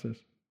 3D glasses.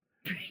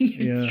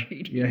 Yeah.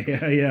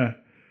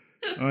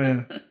 Oh,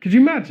 yeah. Could you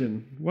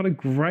imagine? What a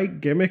great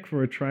gimmick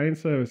for a train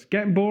service.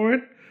 Getting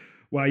boring?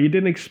 Well, you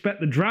didn't expect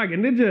the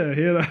dragon, did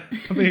you? I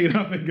think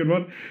that'd be a good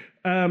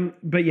one.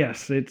 But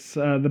yes, it's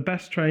the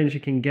best trains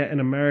you can get in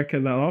America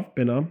that I've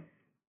been on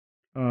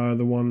are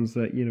the ones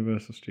at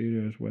Universal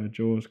Studios where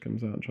Jaws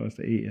comes out and tries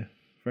to eat you.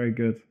 Very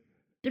good.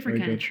 Different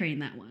kind of train,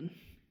 that one.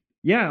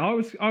 Yeah, I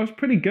was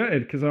pretty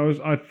gutted because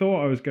I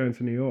thought I was going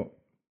to New York,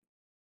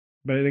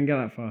 but it didn't get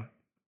that far.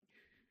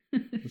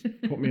 Just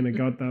put me in a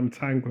goddamn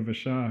tank with a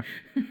shark,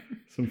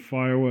 some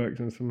fireworks,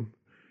 and some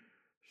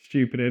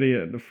stupid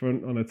idiot at the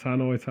front on a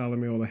tannoy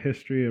telling me all the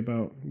history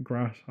about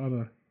grass. I don't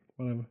know,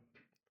 whatever.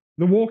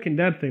 The Walking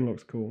Dead thing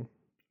looks cool,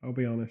 I'll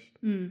be honest.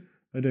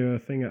 They do a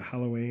thing at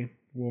Halloween,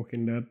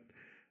 Walking Dead,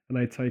 and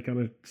they take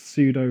on a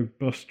pseudo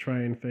bus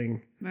train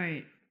thing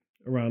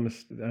around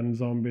and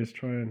zombies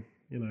try and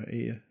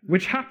eat you.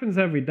 Which happens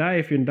every day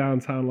if you're in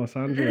downtown Los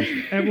Angeles.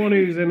 Everyone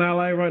who's in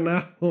LA right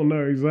now will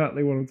know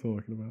exactly what I'm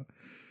talking about.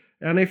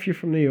 And if you're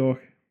from New York,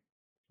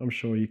 I'm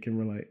sure you can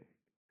relate.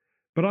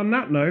 But on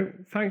that note,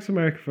 thanks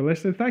America for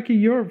listening. Thank you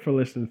Europe for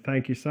listening.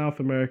 Thank you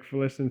South America for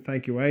listening.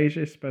 Thank you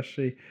Asia,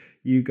 especially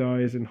you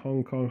guys in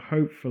Hong Kong.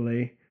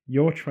 Hopefully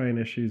your train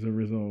issues are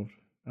resolved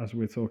as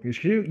we're talking.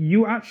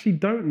 You actually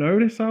don't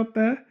notice out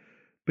there,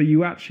 but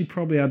you actually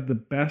probably had the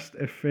best,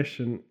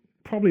 efficient,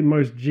 probably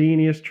most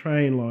genius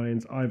train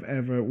lines I've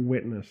ever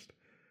witnessed,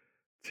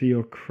 to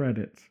your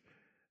credit.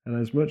 And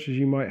as much as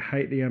you might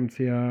hate the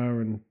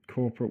MTR and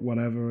corporate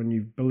whatever, and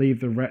you believe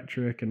the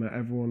rhetoric and that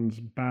everyone's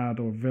bad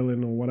or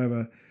villain or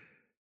whatever,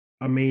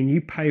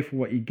 you pay for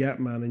what you get,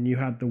 man. And you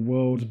had the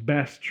world's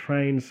best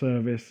train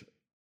service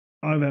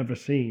I've ever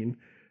seen.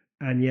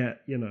 And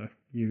yet,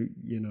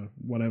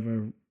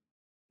 whatever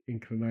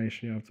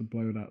inclination you have to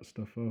blow that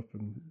stuff up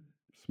and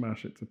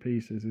smash it to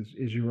pieces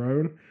is your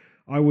own.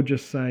 I would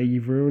just say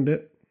you've ruined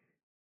it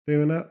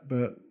doing that,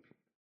 but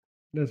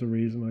there's a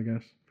reason, I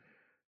guess.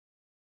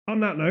 On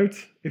that note,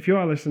 if you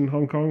are listening in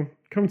Hong Kong,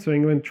 come to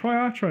England, try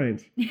our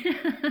trains.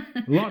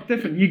 A lot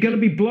different. You're going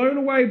to be blown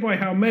away by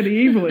how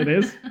medieval it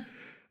is.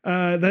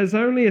 There's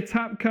only a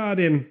tap card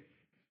in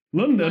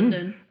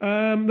London.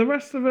 The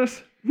rest of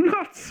us,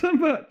 not so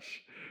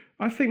much.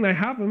 I think they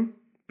have them,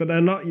 but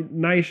they're not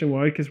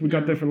nationwide because we've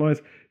got different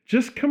lines.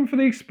 Just come for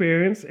the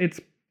experience. It's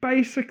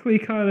basically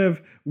kind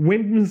of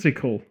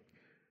whimsical,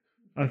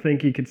 I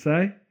think you could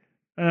say.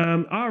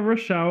 Our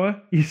rush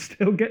hour, you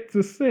still get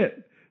to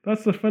sit.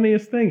 That's the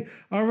funniest thing.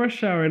 Our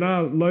rush hour in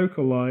our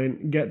local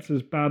line gets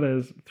as bad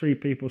as 3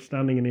 people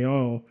standing in the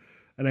aisle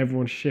and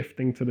everyone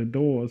shifting to the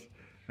doors.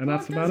 And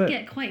that's about it. It does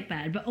get quite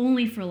bad, but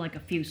only for like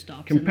a few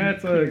stops. Compared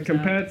to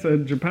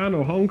Japan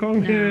or Hong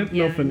Kong here,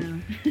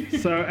 nothing. No.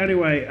 So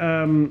anyway,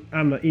 and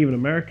even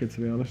America,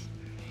 to be honest.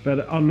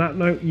 But on that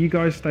note, you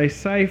guys stay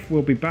safe.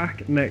 We'll be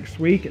back next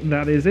week.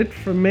 That is it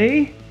from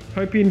me.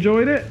 Hope you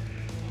enjoyed it.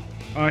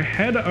 I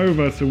head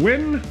over to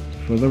Win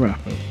for the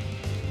wrap-up.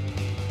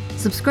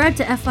 Subscribe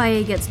to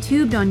FIA Gets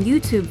Tubed on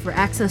YouTube for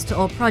access to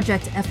all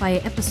Project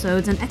FIA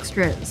episodes and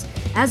extras.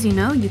 As you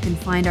know, you can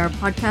find our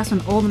podcast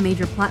on all the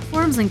major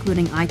platforms,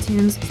 including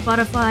iTunes,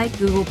 Spotify,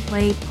 Google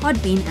Play,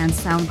 Podbean, and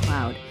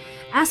SoundCloud.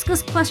 Ask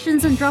us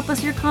questions and drop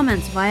us your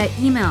comments via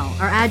email.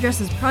 Our address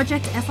is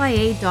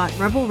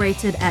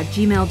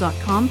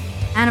projectfia.rebelrated@gmail.com.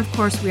 And of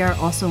course, we are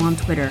also on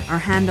Twitter. Our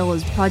handle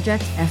is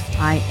Project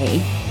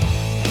FIA.